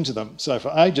go into them. So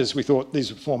for ages we thought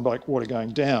these were formed like water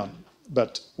going down,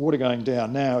 but water going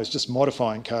down now is just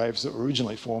modifying caves that were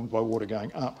originally formed by water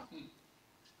going up.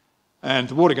 And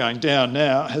the water going down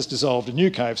now has dissolved a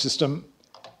new cave system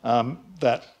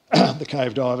that the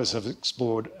cave divers have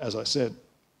explored, as I said.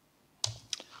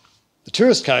 The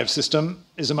tourist cave system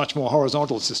is a much more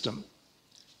horizontal system.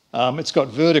 It's got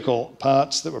vertical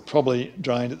parts that were probably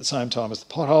drained at the same time as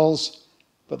the potholes,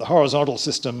 but the horizontal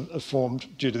system have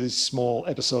formed due to these small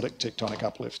episodic tectonic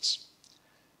uplifts.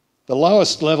 The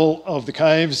lowest level of the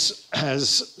caves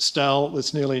has stal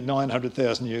that's nearly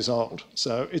 900,000 years old,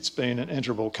 so it's been an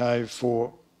enterable cave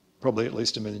for probably at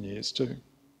least 1 million years too.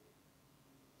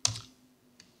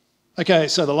 Okay,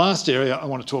 so the last area I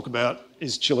want to talk about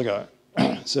is Chillagoe.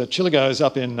 So Chillagoe is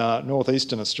up in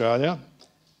northeastern Australia.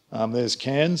 There's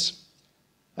Cairns.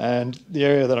 And the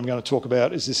area that I'm going to talk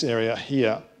about is this area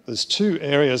here. There's 2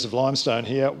 areas of limestone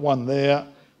here, one there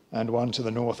and one to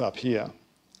the north up here.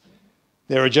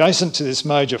 They're adjacent to this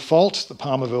major fault, the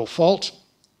Palmerville Fault,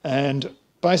 and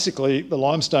basically the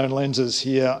limestone lenses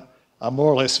here are more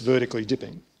or less vertically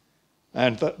dipping.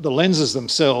 And the lenses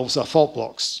themselves are fault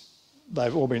blocks.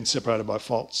 They've all been separated by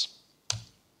faults.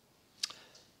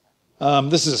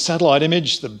 This is a satellite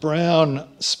image. The brown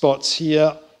spots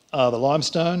here are the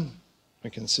limestone, we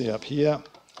can see up here.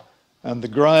 And the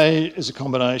grey is a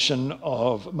combination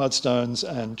of mudstones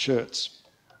and cherts.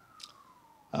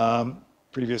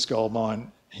 Previous gold mine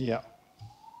here.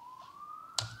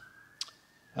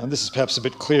 And this is perhaps a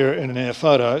bit clearer in an air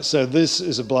photo. So this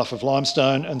is a bluff of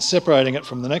limestone and separating it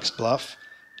from the next bluff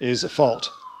is a fault.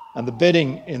 And the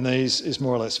bedding in these is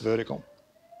more or less vertical.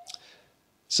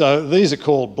 So these are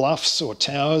called bluffs or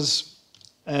towers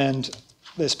and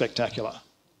they're spectacular.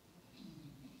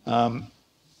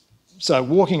 So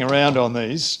walking around on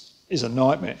these is a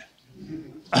nightmare.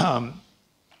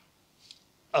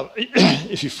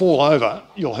 If you fall over,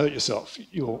 you'll hurt yourself,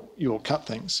 you'll cut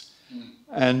things.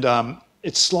 And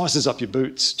it slices up your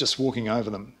boots just walking over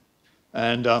them.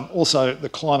 And also the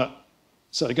climate,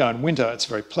 so to go in winter, it's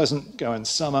very pleasant, go in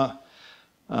summer,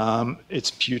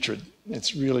 it's putrid.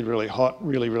 It's really, really hot,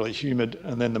 really, really humid,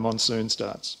 and then the monsoon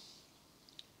starts.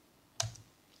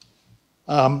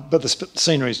 But the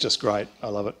scenery is just great, I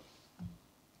love it.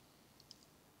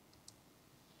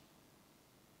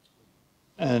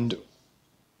 And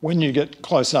when you get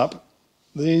close up,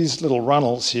 these little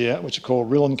runnels here, which are called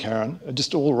rillenkarren, are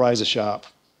just all razor sharp,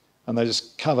 and they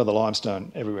just cover the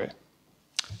limestone everywhere.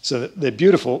 So they're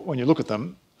beautiful when you look at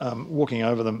them, walking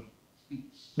over them,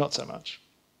 not so much.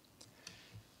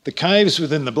 The caves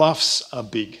within the bluffs are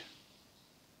big.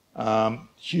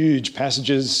 Huge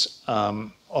passages,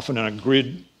 often in a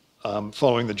grid,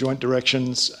 following the joint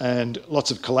directions, and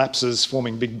lots of collapses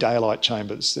forming big daylight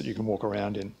chambers that you can walk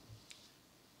around in.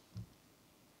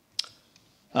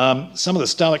 Some of the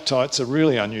stalactites are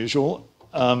really unusual,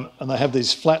 and they have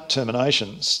these flat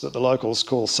terminations that the locals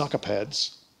call sucker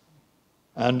pads.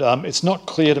 And it's not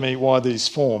clear to me why these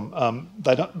form.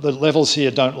 The levels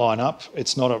here don't line up.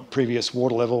 It's not a previous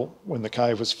water level when the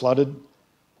cave was flooded.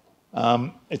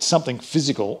 It's something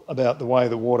physical about the way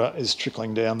the water is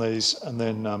trickling down these and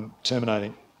then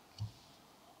terminating.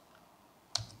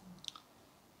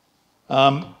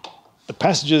 The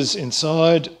passages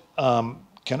inside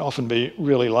can often be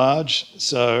really large.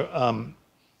 So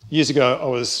years ago, I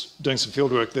was doing some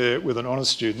fieldwork there with an honours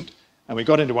student, and we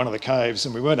got into one of the caves,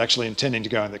 and we weren't actually intending to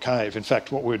go in the cave. In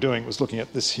fact, what we were doing was looking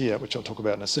at this here, which I'll talk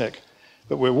about in a sec.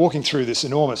 But we're walking through this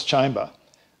enormous chamber,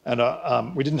 and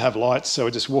we didn't have lights, so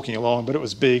we're just walking along, but it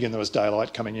was big and there was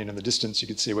daylight coming in the distance. You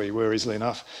could see where you were easily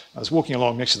enough. I was walking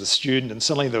along next to the student, and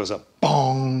suddenly there was a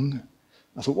bong.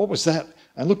 I thought, what was that?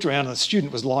 I looked around, and the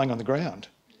student was lying on the ground,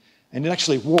 and it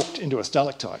actually walked into a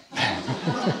stalactite.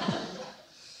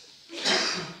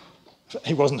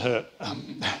 He wasn't hurt.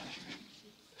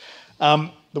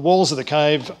 The walls of the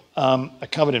cave are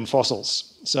covered in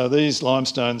fossils. So these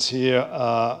limestones here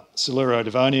are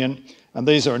Siluro-Devonian, and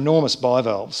these are enormous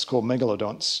bivalves called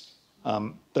megalodonts.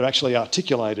 They're actually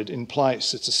articulated in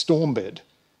place. It's a storm bed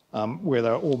where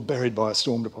they're all buried by a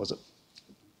storm deposit.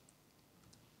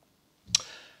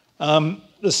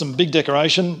 There's some big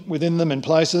decoration within them in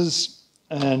places,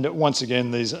 and once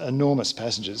again, these enormous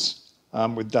passages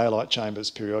with daylight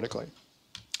chambers periodically.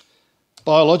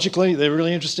 Biologically, they're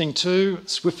really interesting too.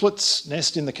 Swiftlets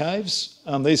nest in the caves.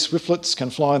 These swiftlets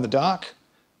can fly in the dark.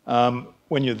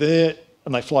 When you're there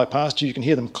and they fly past you, you can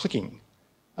hear them clicking.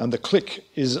 And the click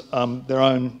is their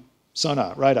own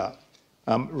sonar, radar.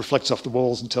 Reflects off the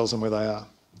walls and tells them where they are.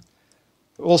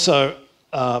 Also,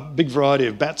 big variety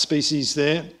of bat species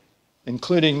there,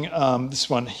 including this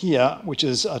one here, which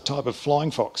is a type of flying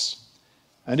fox.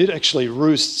 And it actually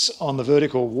roosts on the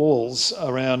vertical walls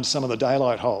around some of the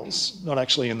daylight holes, not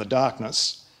actually in the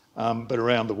darkness, but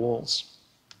around the walls.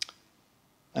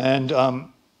 And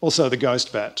also the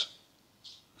ghost bat,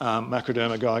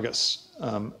 Macroderma gigas,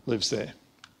 lives there.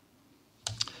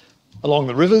 Along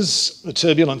the rivers, the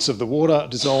turbulence of the water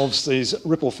dissolves these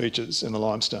ripple features in the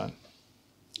limestone.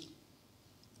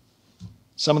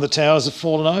 Some of the towers have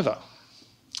fallen over,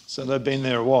 so they've been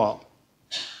there a while.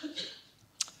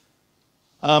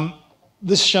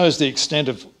 This shows the extent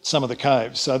of some of the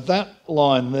caves. So that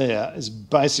line there is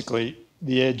basically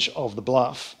the edge of the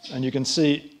bluff, and you can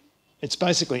see it's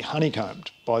basically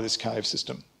honeycombed by this cave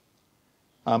system.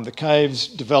 The cave's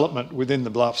development within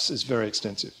the bluffs is very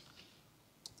extensive.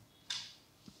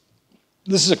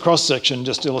 This is a cross-section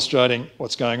just illustrating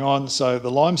what's going on. So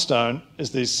the limestone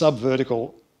is these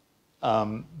subvertical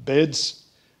beds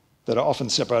that are often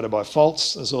separated by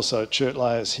faults. There's also chert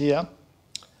layers here.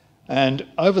 And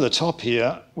over the top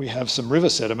here, we have some river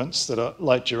sediments that are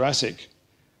late Jurassic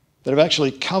that have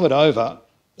actually covered over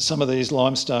some of these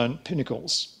limestone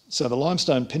pinnacles. So the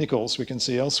limestone pinnacles we can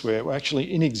see elsewhere were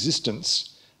actually in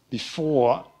existence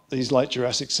before these late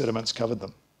Jurassic sediments covered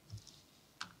them.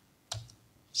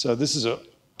 So this is a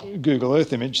Google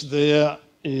Earth image. There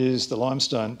is the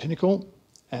limestone pinnacle,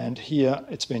 and here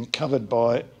it's been covered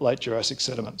by late Jurassic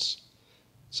sediments.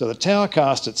 So the tower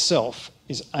karst itself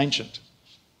is ancient.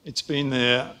 It's been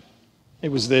there, it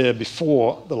was there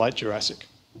before the late Jurassic.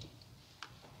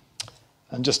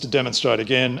 And just to demonstrate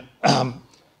again,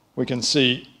 we can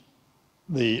see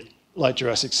the late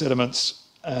Jurassic sediments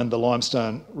and the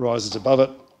limestone rises above it,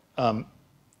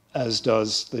 as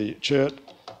does the chert.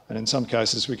 And in some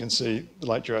cases, we can see the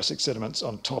late Jurassic sediments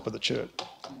on top of the chert.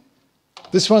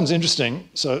 This one's interesting.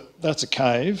 So that's a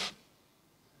cave.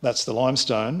 That's the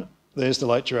limestone. There's the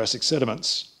late Jurassic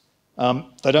sediments.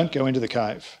 They don't go into the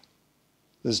cave.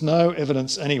 There's no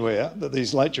evidence anywhere that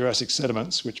these late Jurassic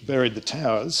sediments, which buried the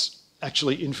towers,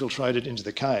 actually infiltrated into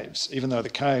the caves. Even though the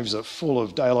caves are full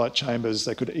of daylight chambers,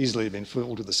 they could easily have been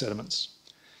filled with the sediments.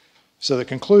 So the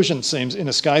conclusion seems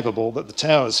inescapable that the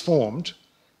towers formed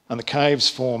and the caves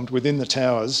formed within the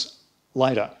towers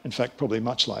later, in fact, probably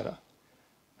much later.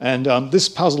 And this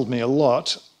puzzled me a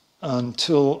lot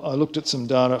until I looked at some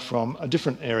data from a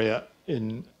different area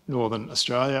in Northern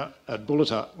Australia at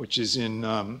Bullita, which is in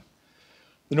the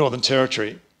Northern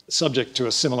Territory, subject to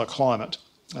a similar climate.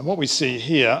 And what we see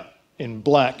here in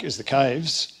black is the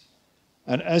caves.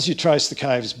 And as you trace the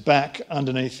caves back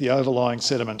underneath the overlying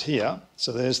sediment here,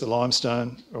 so there's the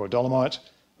limestone or dolomite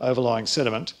overlying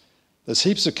sediment, there's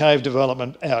heaps of cave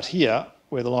development out here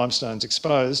where the limestone's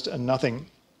exposed and nothing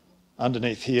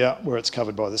underneath here where it's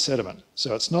covered by the sediment.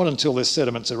 So it's not until this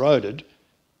sediment's eroded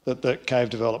that the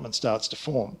cave development starts to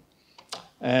form.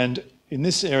 And in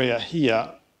this area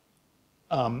here,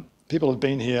 people have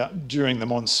been here during the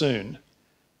monsoon,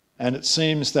 and it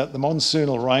seems that the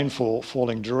monsoonal rainfall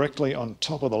falling directly on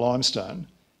top of the limestone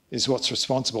is what's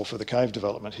responsible for the cave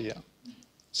development here.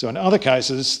 So in other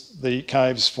cases, the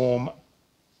caves form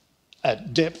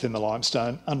at depth in the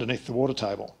limestone underneath the water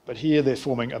table. But here they're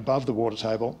forming above the water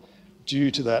table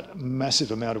due to that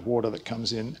massive amount of water that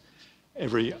comes in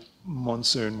every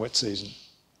monsoon wet season.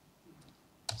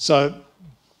 So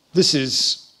this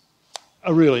is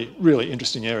a really, really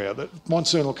interesting area. The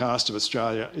monsoonal karst of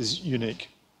Australia is unique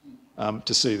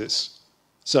to see this.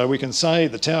 So we can say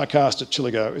the tower karst at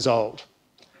Chillagoe is old.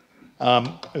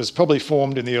 It was probably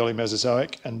formed in the early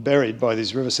Mesozoic and buried by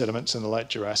these river sediments in the late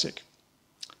Jurassic.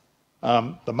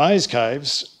 The maze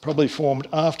caves probably formed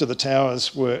after the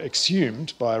towers were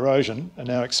exhumed by erosion and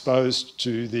now exposed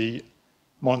to the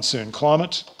monsoon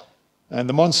climate. And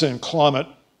the monsoon climate,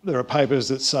 there are papers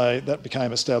that say that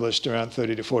became established around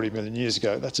 30 to 40 million years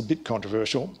ago. That's a bit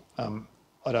controversial.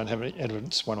 I don't have any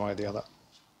evidence one way or the other.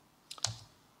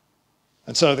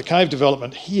 And so the cave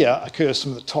development here occurs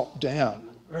from the top down,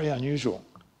 very unusual.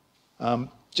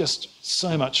 Just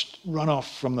so much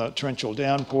runoff from the torrential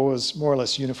downpours, more or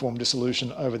less uniform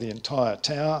dissolution over the entire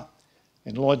tower,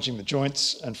 enlarging the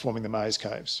joints and forming the maze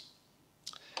caves.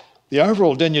 The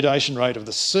overall denudation rate of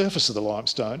the surface of the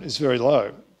limestone is very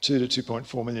low, 2 to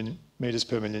 2.4 million metres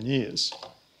per million years.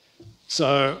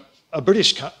 So a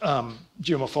British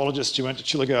geomorphologist who went to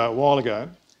Chillagoe a while ago,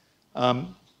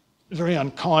 very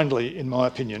unkindly, in my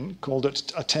opinion, called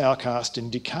it a tower karst in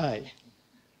decay.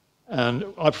 And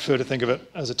I prefer to think of it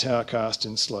as a tower karst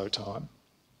in slow time.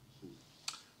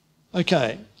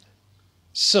 Okay,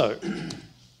 so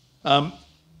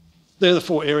they're the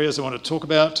 4 areas I want to talk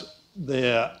about.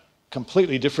 They're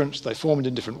completely different. They formed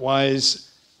in different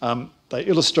ways. They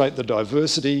illustrate the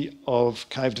diversity of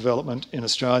cave development in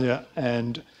Australia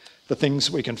and the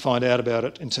things we can find out about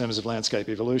it in terms of landscape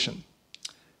evolution.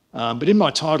 But in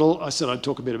my title, I said I'd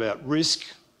talk a bit about risk.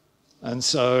 And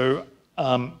so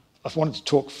I wanted to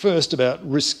talk first about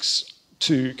risks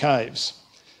to caves.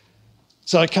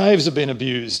 So caves have been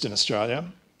abused in Australia.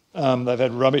 They've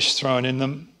had rubbish thrown in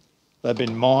them. They've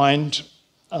been mined.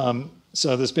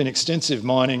 So there's been extensive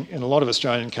mining in a lot of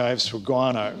Australian caves for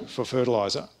guano, for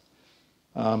fertiliser.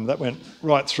 That went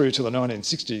right through to the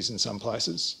 1960s in some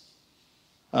places.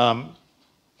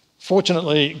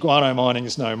 Fortunately, guano mining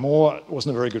is no more. It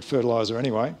wasn't a very good fertiliser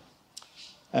anyway.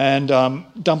 And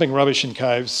dumping rubbish in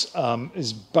caves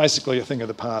is basically a thing of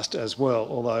the past as well,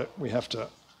 although we have to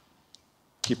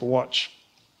keep a watch.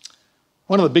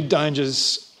 One of the big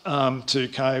dangers to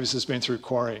caves has been through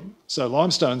quarrying. So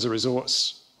limestone's a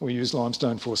resource. We use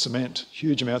limestone for cement.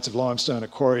 Huge amounts of limestone are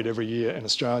quarried every year in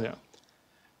Australia.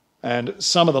 And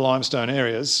some of the limestone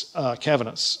areas are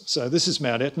cavernous. So this is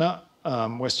Mount Etna,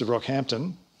 west of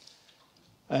Rockhampton.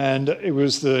 And it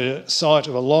was the site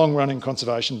of a long-running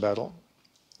conservation battle.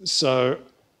 So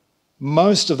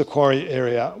most of the quarry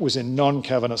area was in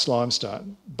non-cavernous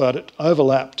limestone, but it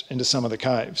overlapped into some of the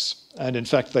caves. And in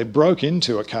fact, they broke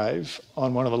into a cave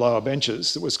on one of the lower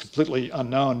benches that was completely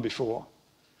unknown before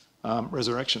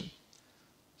resurrection.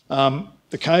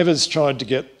 The cavers tried to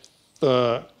get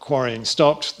the quarrying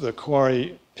stopped. The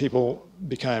quarry people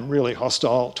became really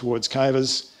hostile towards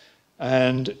cavers,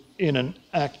 and in an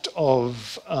act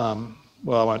of,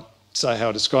 well, I won't say how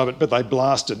to describe it, but they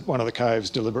blasted one of the caves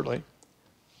deliberately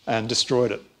and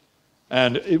destroyed it.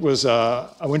 And it was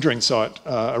a wintering site,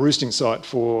 a roosting site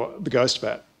for the ghost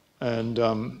bat. And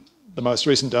the most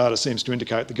recent data seems to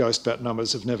indicate the ghost bat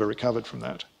numbers have never recovered from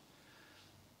that.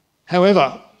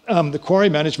 However, the quarry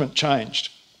management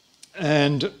changed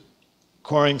and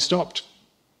quarrying stopped,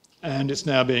 and it's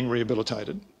now being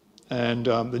rehabilitated. And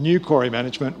the new quarry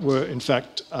management were, in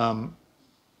fact,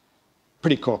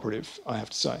 pretty cooperative, I have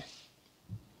to say.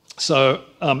 So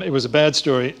it was a bad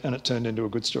story and it turned into a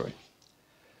good story.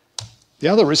 The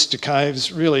other risk to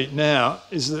caves really now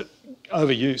is that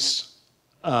overuse.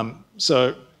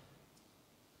 So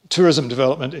tourism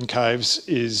development in caves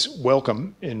is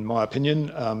welcome, in my opinion.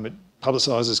 It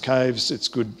publicises caves. It's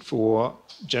good for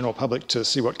general public to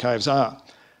see what caves are.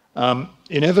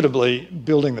 Inevitably,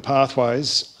 building the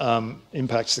pathways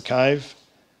impacts the cave.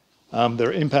 There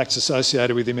are impacts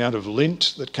associated with the amount of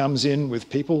lint that comes in with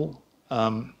people.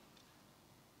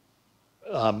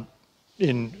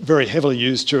 In very heavily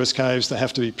used tourist caves, they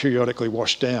have to be periodically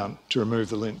washed down to remove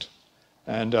the lint.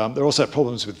 And there are also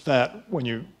problems with that when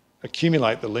you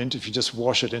accumulate the lint, if you just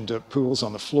wash it into pools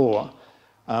on the floor,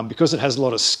 because it has a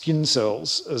lot of skin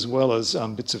cells as well as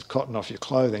bits of cotton off your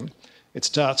clothing, it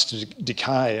starts to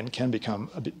decay and can become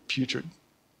a bit putrid.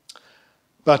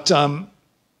 But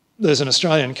there's an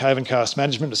Australian Cave and Karst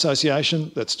Management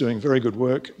Association that's doing very good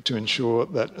work to ensure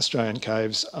that Australian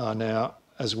caves are now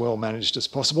as well managed as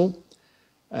possible.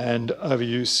 and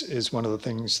overuse is one of the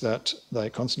things that they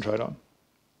concentrate on.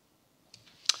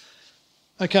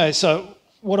 Okay, so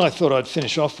what I thought I'd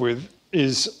finish off with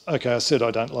is, okay, I said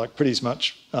I don't like pretty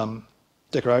much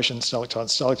decoration,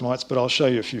 stalactites, stalagmites, but I'll show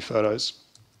you a few photos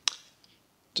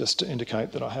just to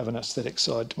indicate that I have an aesthetic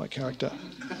side to my character.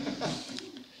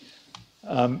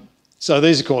 So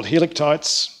these are called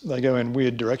helictites. They go in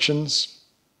weird directions.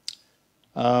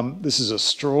 This is a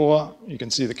straw. You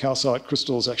can see the calcite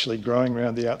crystals actually growing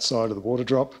around the outside of the water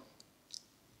drop.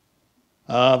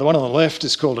 The one on the left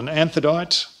is called an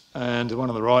anthodite, and the one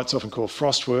on the right is often called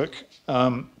frostwork.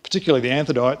 Particularly the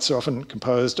anthodites are often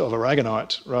composed of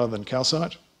aragonite rather than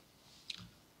calcite.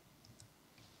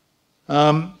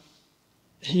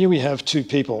 Here we have two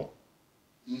people,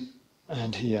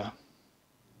 and here.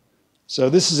 So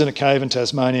this is in a cave in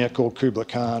Tasmania called Kubla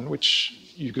Khan, which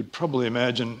you could probably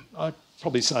imagine, I'd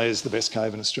probably say is the best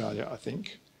cave in Australia, I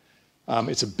think.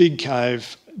 It's a big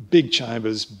cave, big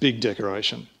chambers, big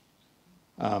decoration.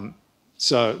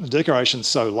 So the decoration's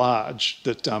so large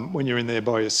that when you're in there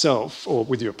by yourself or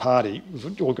with your party,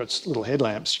 we've all got little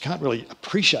headlamps, you can't really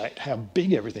appreciate how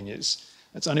big everything is.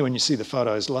 It's only when you see the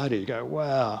photos later you go,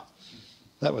 wow,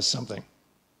 that was something.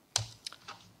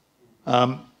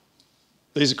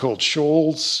 These are called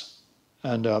shawls,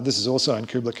 and this is also in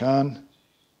Kubla Khan.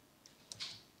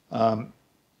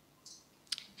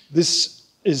 This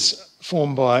is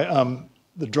formed by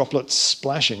the droplets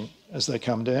splashing as they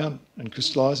come down and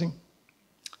crystallising.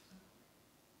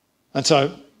 And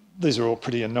so these are all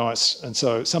pretty and nice. And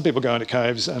so some people go into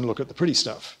caves and look at the pretty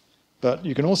stuff, but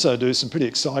you can also do some pretty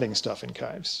exciting stuff in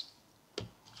caves.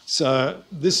 So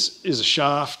this is a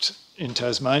shaft in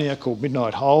Tasmania called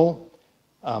Midnight Hole.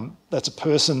 That's a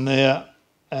person there,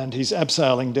 and he's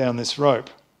abseiling down this rope,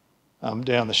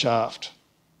 down the shaft.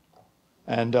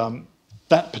 And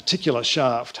that particular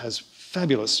shaft has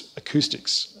fabulous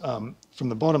acoustics. From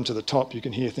the bottom to the top, you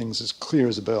can hear things as clear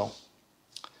as a bell.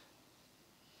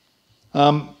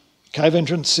 Cave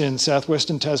entrance in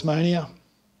southwestern Tasmania.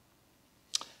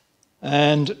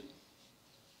 And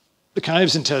the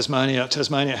caves in Tasmania,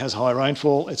 Tasmania has high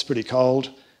rainfall, it's pretty cold.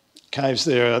 Caves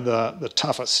there are the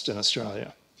toughest in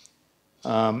Australia.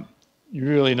 You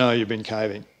really know you've been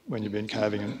caving when you've been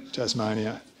caving in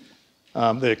Tasmania.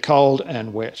 They're cold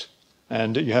and wet,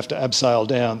 and you have to abseil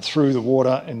down through the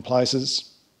water in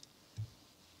places.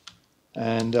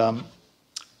 And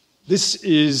this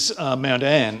is Mount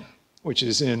Anne, which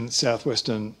is in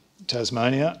southwestern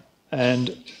Tasmania,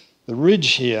 and the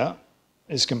ridge here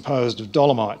is composed of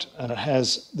dolomite, and it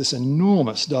has this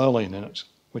enormous doline in it,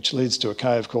 which leads to a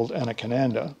cave called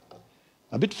Anaconanda.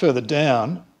 A bit further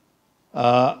down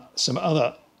are some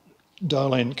other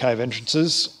doline cave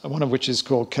entrances, one of which is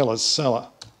called Keller's Cellar.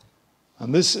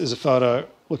 And this is a photo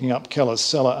looking up Keller's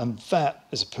Cellar, and that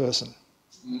is a person.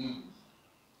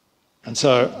 And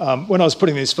so when I was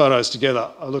putting these photos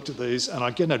together, I looked at these and I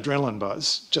get an adrenaline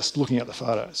buzz just looking at the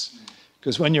photos.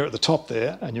 Because when you're at the top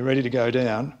there and you're ready to go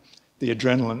down, the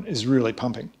adrenaline is really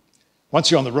pumping. Once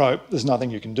you're on the rope, there's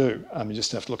nothing you can do. You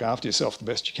just have to look after yourself the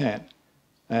best you can.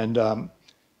 And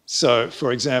so,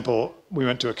 for example, we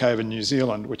went to a cave in New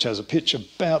Zealand, which has a pitch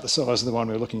about the size of the one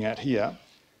we're looking at here.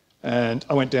 And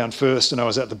I went down first and I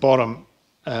was at the bottom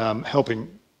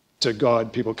helping to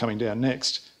guide people coming down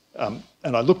next.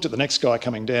 And I looked at the next guy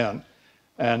coming down,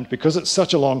 and because it's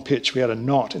such a long pitch, we had a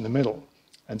knot in the middle.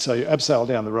 And so you abseil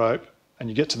down the rope and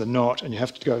you get to the knot and you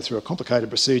have to go through a complicated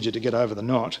procedure to get over the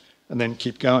knot and then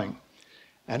keep going.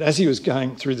 And as he was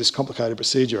going through this complicated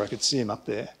procedure, I could see him up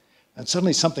there, and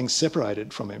suddenly something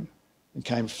separated from him and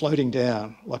came floating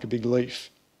down like a big leaf.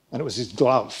 And it was his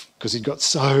glove, because he'd got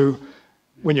so,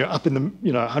 when you're up in the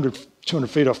 100, 200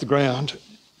 feet off the ground,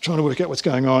 trying to work out what's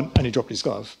going on, and he dropped his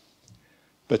glove.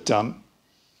 But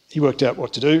he worked out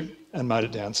what to do and made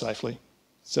it down safely.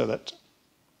 So that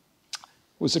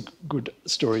was a good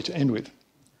story to end with.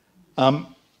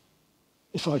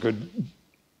 If I could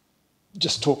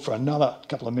just talk for another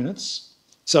couple of minutes.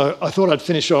 So I thought I'd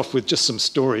finish off with just some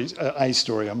stories, a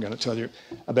story I'm going to tell you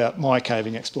about my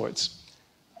caving exploits.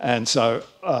 And so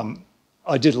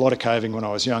I did a lot of caving when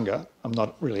I was younger. I'm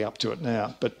not really up to it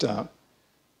now, but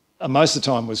most of the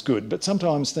time was good. But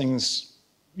sometimes things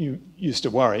you used to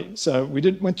worry. So we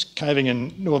went caving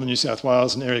in northern New South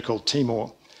Wales, an area called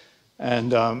Timor,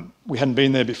 and we hadn't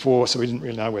been there before, so we didn't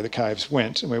really know where the caves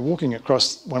went. And we were walking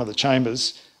across one of the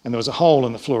chambers, and there was a hole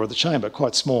in the floor of the chamber,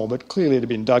 quite small, but clearly it had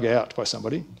been dug out by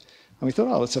somebody. And we thought,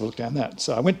 oh, let's have a look down that.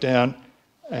 So I went down,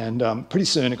 and pretty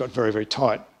soon it got very, very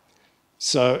tight.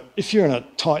 So if you're in a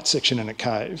tight section in a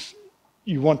cave,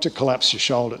 you want to collapse your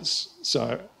shoulders.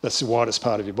 So that's the widest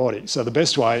part of your body. So the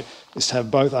best way is to have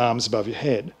both arms above your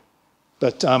head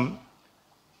But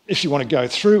if you want to go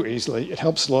through easily, it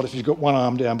helps a lot if you've got one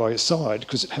arm down by your side,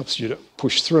 because it helps you to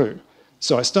push through.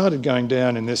 So I started going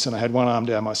down in this, and I had one arm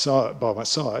down by my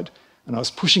side, and I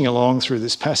was pushing along through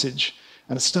this passage,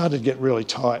 and it started to get really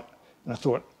tight. And I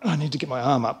thought, oh, I need to get my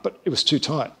arm up, but it was too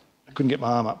tight. I couldn't get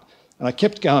my arm up. And I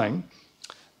kept going,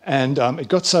 and it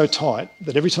got so tight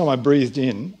that every time I breathed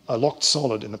in, I locked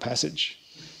solid in the passage.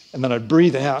 And then I'd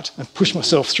breathe out and push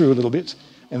myself through a little bit,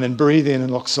 and then breathe in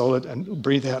and lock solid, and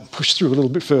breathe out and push through a little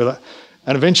bit further.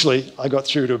 And eventually I got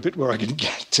through to a bit where I could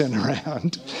turn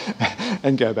around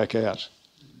and go back out.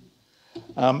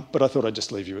 But I thought I'd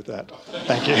just leave you with that.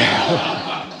 Thank you.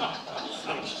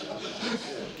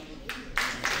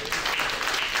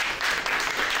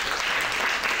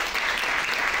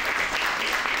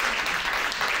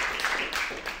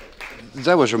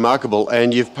 That was remarkable,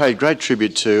 and you've paid great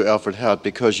tribute to Alfred Howard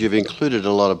because you've included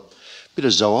a bit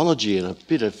of zoology and a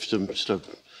bit of some sort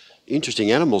of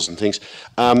interesting animals and things.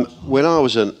 When I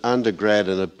was an undergrad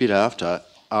and a bit after,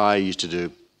 I used to do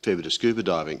a fair bit of scuba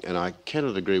diving, and I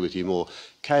cannot agree with you more.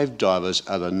 Cave divers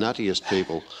are the nuttiest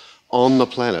people on the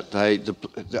planet.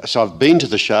 So I've been to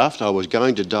the shaft. I was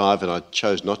going to dive, and I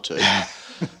chose not to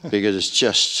because it's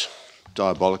just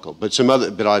diabolical. But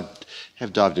I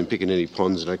have dived in Piccaninny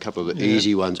ponds and a couple of the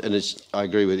easy ones, and I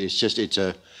agree with you. It's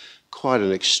quite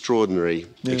an extraordinary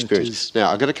experience.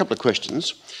 Now, I've got a couple of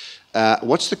questions.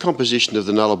 What's the composition of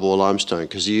the Nullarbor limestone?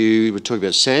 Because you were talking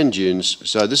about sand dunes.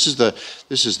 So this is the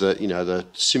the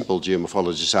simple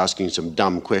geomorphologist asking some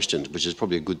dumb questions, which is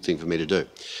probably a good thing for me to do.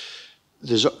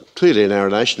 There's clearly an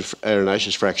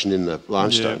arenaceous fraction in the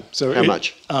limestone. Yeah. So how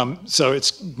much? So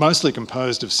it's mostly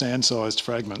composed of sand-sized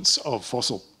fragments of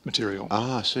fossil material.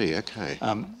 Ah, I see. Okay.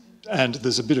 And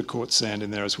there's a bit of quartz sand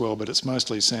in there as well, but it's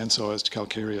mostly sand-sized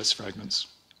calcareous fragments.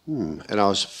 And I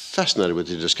was fascinated with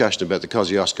the discussion about the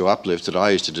Kosciuszko uplift that I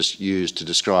used to use to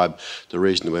describe the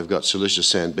reason that we've got silicious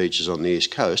sand beaches on the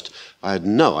east coast. I had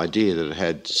no idea that it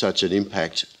had such an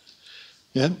impact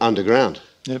underground.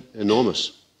 Yep.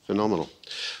 Enormous. Phenomenal.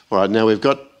 All right, now we've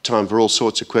got time for all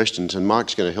sorts of questions, and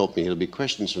Mike's going to help me. There'll be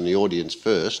questions from the audience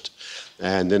first,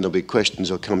 and then there'll be questions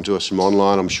that'll come to us from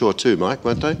online, I'm sure too, Mike,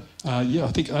 won't they? Yeah,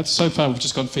 I think so far we've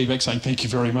just got feedback saying thank you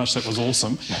very much, that was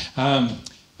awesome.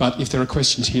 But if there are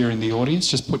questions here in the audience,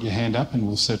 just put your hand up and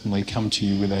we'll certainly come to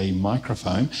you with a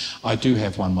microphone. I do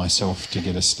have one myself to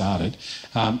get us started.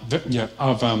 I've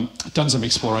done some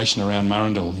exploration around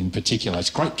Murrindal in particular. It's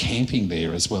great camping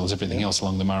there as well as everything else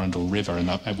along the Murrindal River,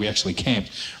 and we actually camped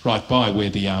right by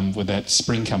where that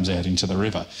spring comes out into the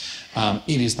river.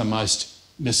 It is the most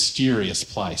mysterious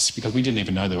place because we didn't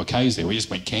even know there were caves there. We just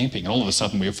went camping and all of a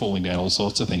sudden we were falling down all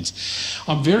sorts of things.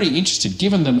 I'm very interested,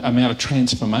 given the amount of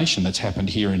transformation that's happened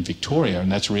here in Victoria,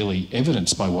 and that's really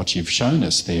evidenced by what you've shown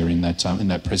us there in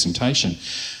that presentation.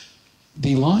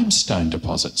 The limestone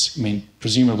deposits, I mean,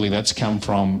 presumably that's come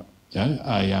from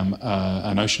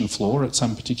an ocean floor at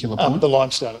some particular point? The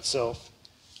limestone itself.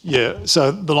 Yeah,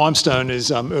 so the limestone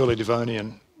is early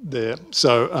Devonian there.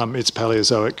 So it's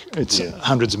Paleozoic. It's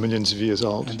hundreds of millions of years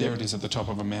old. And there it is at the top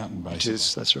of a mountain, basically. It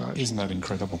is, that's right. Isn't that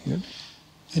incredible? Yeah.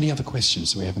 Any other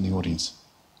questions we have in the audience?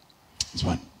 There's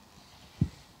one.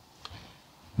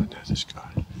 This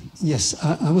guy. Yes,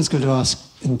 I was going to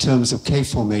ask in terms of cave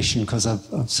formation, because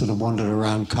I've sort of wandered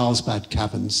around Carlsbad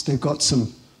Caverns. They've got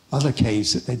some other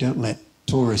caves that they don't let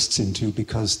tourists into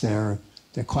because they're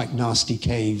quite nasty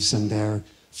caves and they're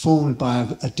formed by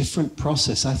a different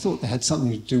process. I thought they had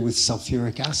something to do with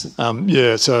sulfuric acid.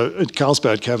 So at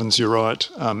Carlsbad Caverns, you're right.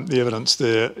 The evidence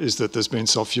there is that there's been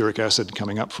sulfuric acid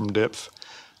coming up from depth.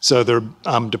 So there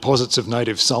are deposits of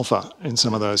native sulphur in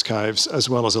some of those caves, as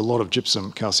well as a lot of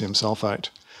gypsum, calcium sulphate.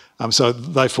 So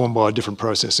they form by a different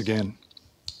process again.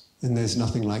 And there's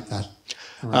nothing like that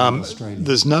around Australia?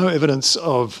 There's no evidence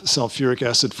of sulfuric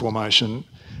acid formation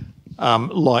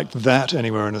like that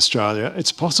anywhere in Australia.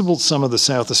 It's possible some of the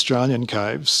South Australian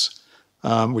caves,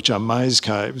 which are maze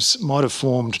caves, might have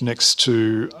formed next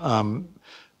to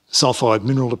sulphide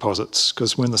mineral deposits,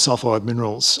 because when the sulphide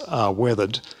minerals are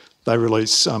weathered, they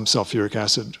release sulfuric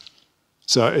acid.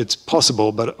 So it's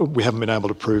possible, but we haven't been able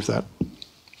to prove that.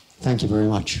 Thank you very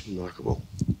much. Remarkable.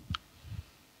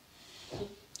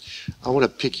 I want to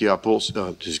pick you up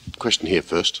also. There's a question here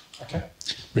first. Okay.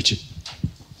 Richard.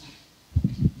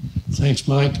 Thanks,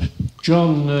 Mike.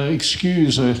 John,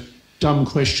 excuse a dumb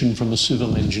question from a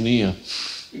civil engineer.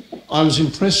 I was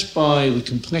impressed by the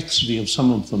complexity of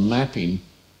some of the mapping.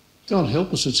 God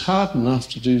help us, it's hard enough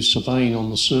to do surveying on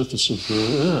the surface of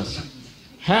the Earth.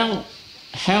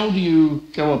 How do you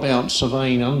go about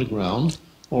surveying underground,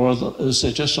 or is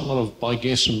there just a lot of by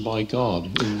guess and by God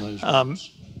in those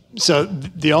maps? So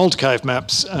the old cave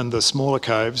maps and the smaller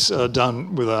caves are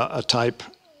done with a tape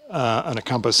and a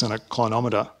compass and a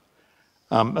clinometer,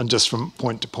 and just from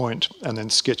point to point, and then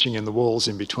sketching in the walls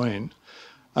in between.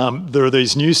 There are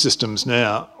these new systems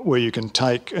now where you can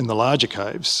take in the larger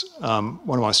caves. One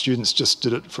of my students just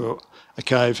did it for a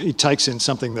cave. He takes in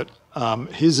something that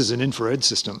his is an infrared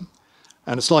system,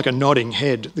 and it's like a nodding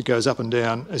head that goes up and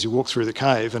down as you walk through the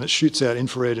cave, and it shoots out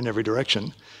infrared in every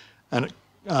direction. And it,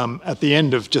 at the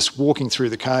end of just walking through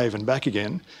the cave and back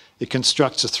again, it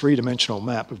constructs a three-dimensional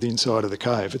map of the inside of the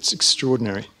cave. It's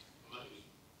extraordinary.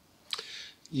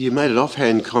 You made an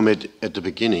offhand comment at the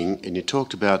beginning, and you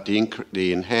talked about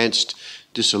the enhanced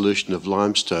dissolution of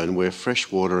limestone where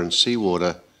freshwater and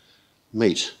seawater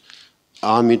meet.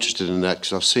 I'm interested in that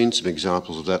because I've seen some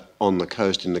examples of that on the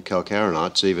coast in the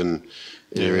calcarenites, even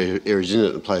in areas in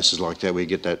it and places like that where you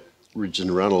get that ridge and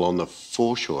runnel on the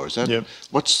foreshore. Is that? Yep.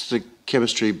 What's the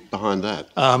chemistry behind that?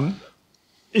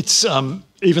 It's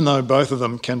even though both of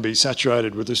them can be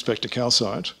saturated with respect to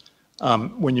calcite,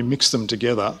 when you mix them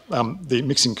together, the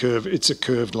mixing curve, it's a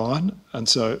curved line, and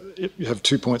so you have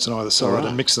 2 points on either side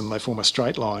and mix them, they form a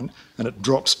straight line, and it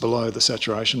drops below the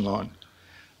saturation line.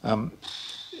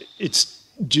 It's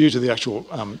due to the actual,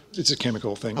 it's a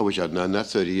chemical thing. I wish I'd known that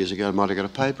 30 years ago. I might have got a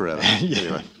paper out of it. Yeah.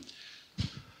 Anyway.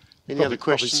 Any other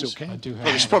questions? Probably still can. I do have,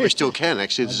 Well, probably still can,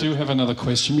 actually. I do have another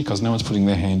question because no one's putting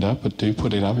their hand up, but do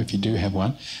put it up if you do have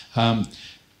one.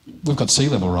 We've got sea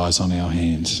level rise on our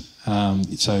hands.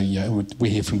 So yeah, we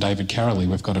hear from David Carrolly,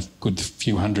 we've got a good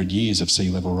few hundred years of sea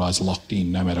level rise locked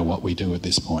in no matter what we do at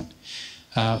this point.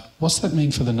 What's that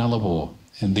mean for the Nullarbor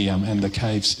and the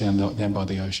caves down by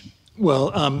the ocean?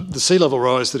 Well, the sea level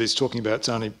rise that he's talking about is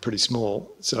only pretty small.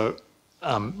 So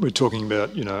we're talking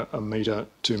about, you know, 1 metre,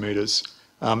 2 metres.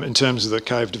 In terms of the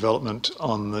cave development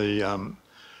on the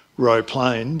Roe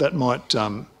Plain, that might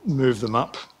move them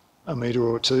up 1 metre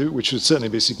or 2, which would certainly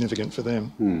be significant for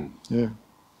them. Yeah.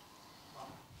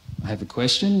 I have a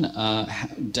question.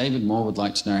 David Moore would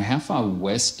like to know, how far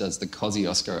west does the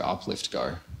Kosciuszko uplift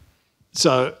go?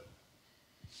 So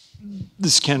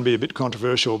this can be a bit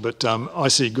controversial, but I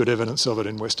see good evidence of it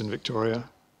in Western Victoria.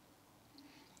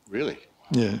 Really?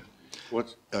 Yeah.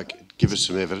 What? Give us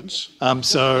some evidence.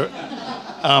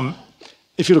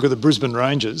 If you look at the Brisbane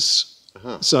Ranges,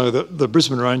 so the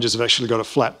Brisbane Ranges have actually got a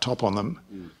flat top on them,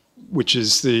 which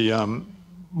is the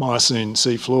Miocene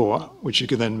sea floor, which you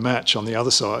can then match on the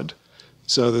other side.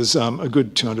 So there's a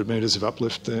good 200 metres of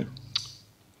uplift there.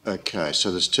 Okay,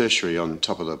 so there's tertiary on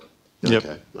top of the...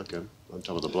 Yep. Okay, on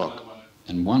top of the block.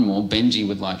 And one more, Benji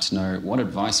would like to know, what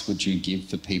advice would you give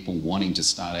for people wanting to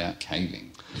start out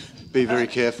caving? Be very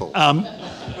careful.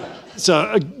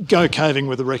 So go caving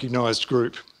with a recognised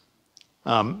group.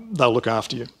 They'll look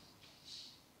after you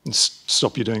and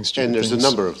stop you doing stupid things. And there's a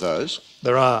number of those.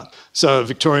 There are. So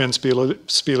Victorian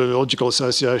Speleological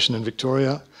Association in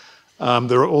Victoria.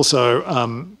 There are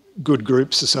also good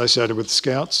groups associated with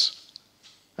Scouts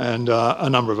and a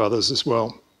number of others as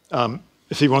well.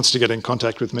 If he wants to get in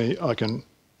contact with me, I can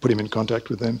put him in contact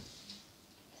with them.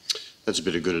 That's a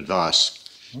bit of good advice.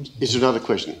 Is there another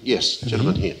question? Yes,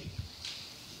 gentleman here.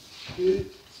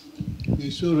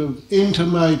 You sort of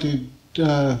intimated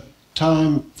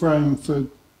time frame for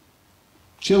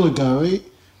Chillagoe.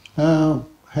 How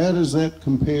does that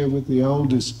compare with the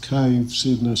oldest caves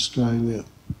in Australia?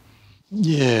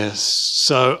 Yes,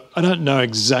 so I don't know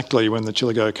exactly when the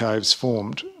Chillagoe Caves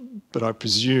formed, but I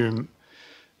presume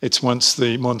it's once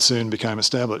the monsoon became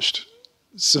established.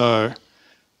 So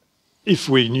if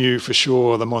we knew for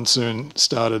sure the monsoon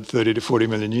started 30 to 40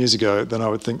 million years ago, then I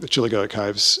would think the Chillagoe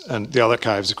Caves and the other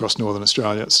caves across northern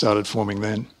Australia started forming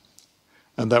then,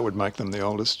 and that would make them the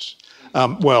oldest.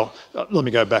 Well, let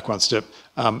me go back one step.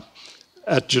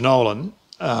 At Jenolan,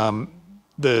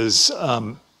 there's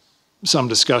some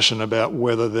discussion about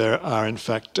whether there are in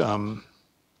fact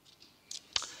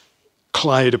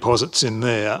clay deposits in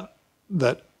there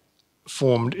that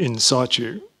formed in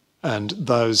situ, and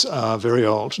those are very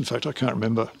old. In fact, I can't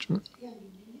remember.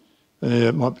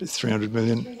 It might be 300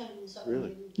 million.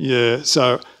 Really? Yeah,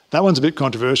 so that one's a bit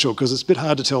controversial because it's a bit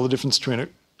hard to tell the difference between a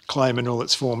clay mineral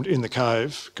that's formed in the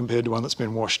cave compared to one that's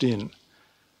been washed in.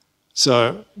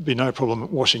 So there'd be no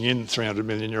problem washing in 300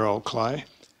 million year old clay.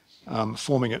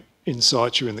 Forming it in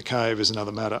situ in the cave is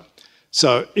another matter.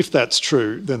 So if that's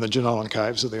true, then the Jenolan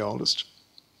caves are the oldest.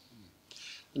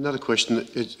 Another question.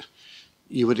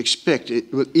 You would expect,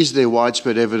 is there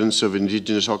widespread evidence of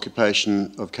Indigenous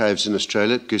occupation of caves in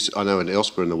Australia? Because I know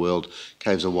elsewhere in the world,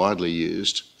 caves are widely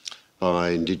used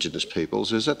by Indigenous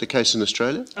peoples. Is that the case in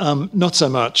Australia? Not so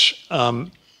much.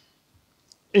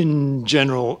 In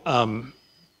general,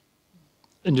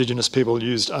 Indigenous people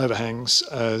used overhangs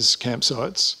as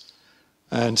campsites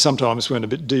and sometimes went a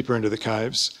bit deeper into the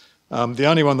caves. The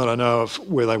only one that I know of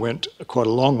where they went quite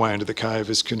a long way into the cave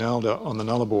is Cunalda on the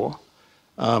Nullarbor,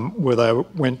 where they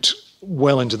went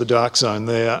well into the dark zone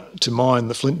there to mine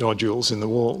the flint nodules in the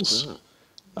walls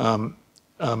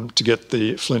to get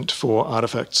the flint for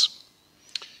artefacts.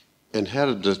 And how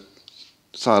did the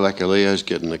Thylacoleos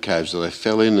get in the caves? So they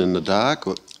fell in the dark?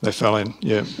 Or? They fell in,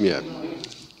 yeah. Yeah.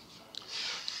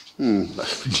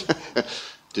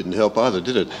 Didn't help either,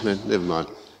 did it? Never mind.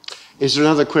 Is there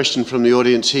another question from the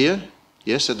audience here?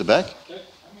 Yes, at the back.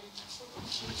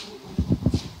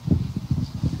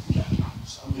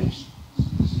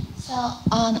 So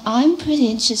I'm pretty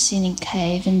interested in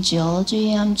cave and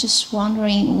geology. I'm just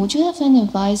wondering, would you have any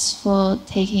advice for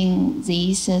taking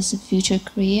these as a future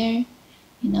career,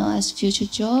 as a future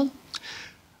job?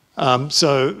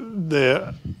 So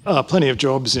there are plenty of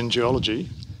jobs in geology.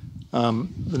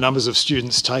 The numbers of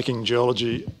students taking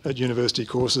geology at university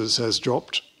courses has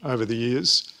dropped over the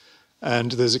years,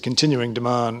 and there's a continuing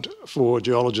demand for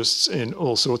geologists in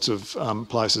all sorts of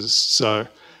places. So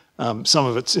some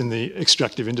of it's in the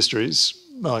extractive industries,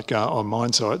 like on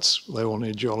mine sites, they all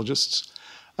need geologists,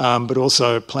 but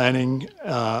also planning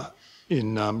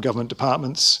in government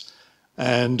departments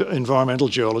and environmental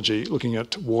geology, looking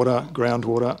at water,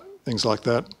 groundwater, things like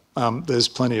that. There's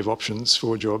plenty of options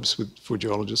for jobs for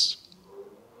geologists.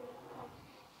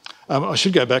 I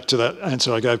should go back to that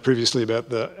answer I gave previously about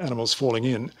the animals falling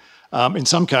in. In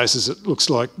some cases, it looks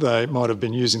like they might have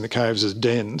been using the caves as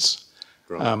dens,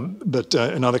 right. But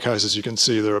in other cases, you can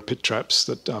see there are pit traps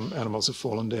that animals have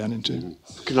fallen down into.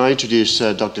 Can I introduce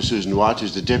Dr. Susan White,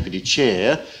 who's the Deputy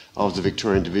Chair of the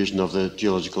Victorian Division of the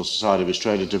Geological Society of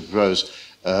Australia, to propose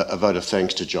a vote of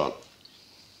thanks to John.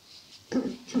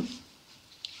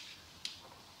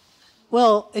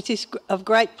 Well, it is of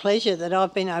great pleasure that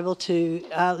I've been able to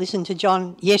listen to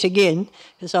John yet again,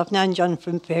 because I've known John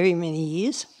for very many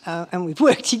years, and we've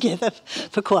worked together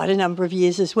for quite a number of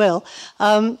years as well.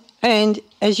 And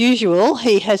as usual,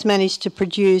 he has managed to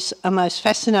produce a most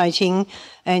fascinating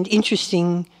and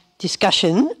interesting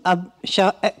discussion,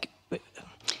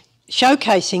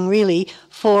 showcasing really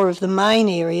 4 of the main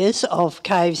areas of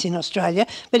caves in Australia,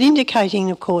 but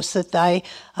indicating, of course, that they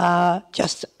are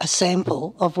just a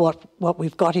sample of what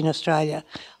we've got in Australia.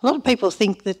 A lot of people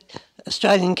think that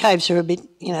Australian caves are a bit,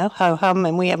 ho-hum,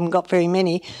 and we haven't got very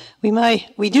many.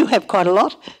 We do have quite a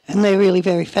lot, and they're really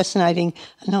very fascinating,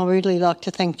 and I'd really like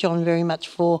to thank John very much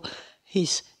for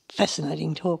his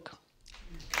fascinating talk.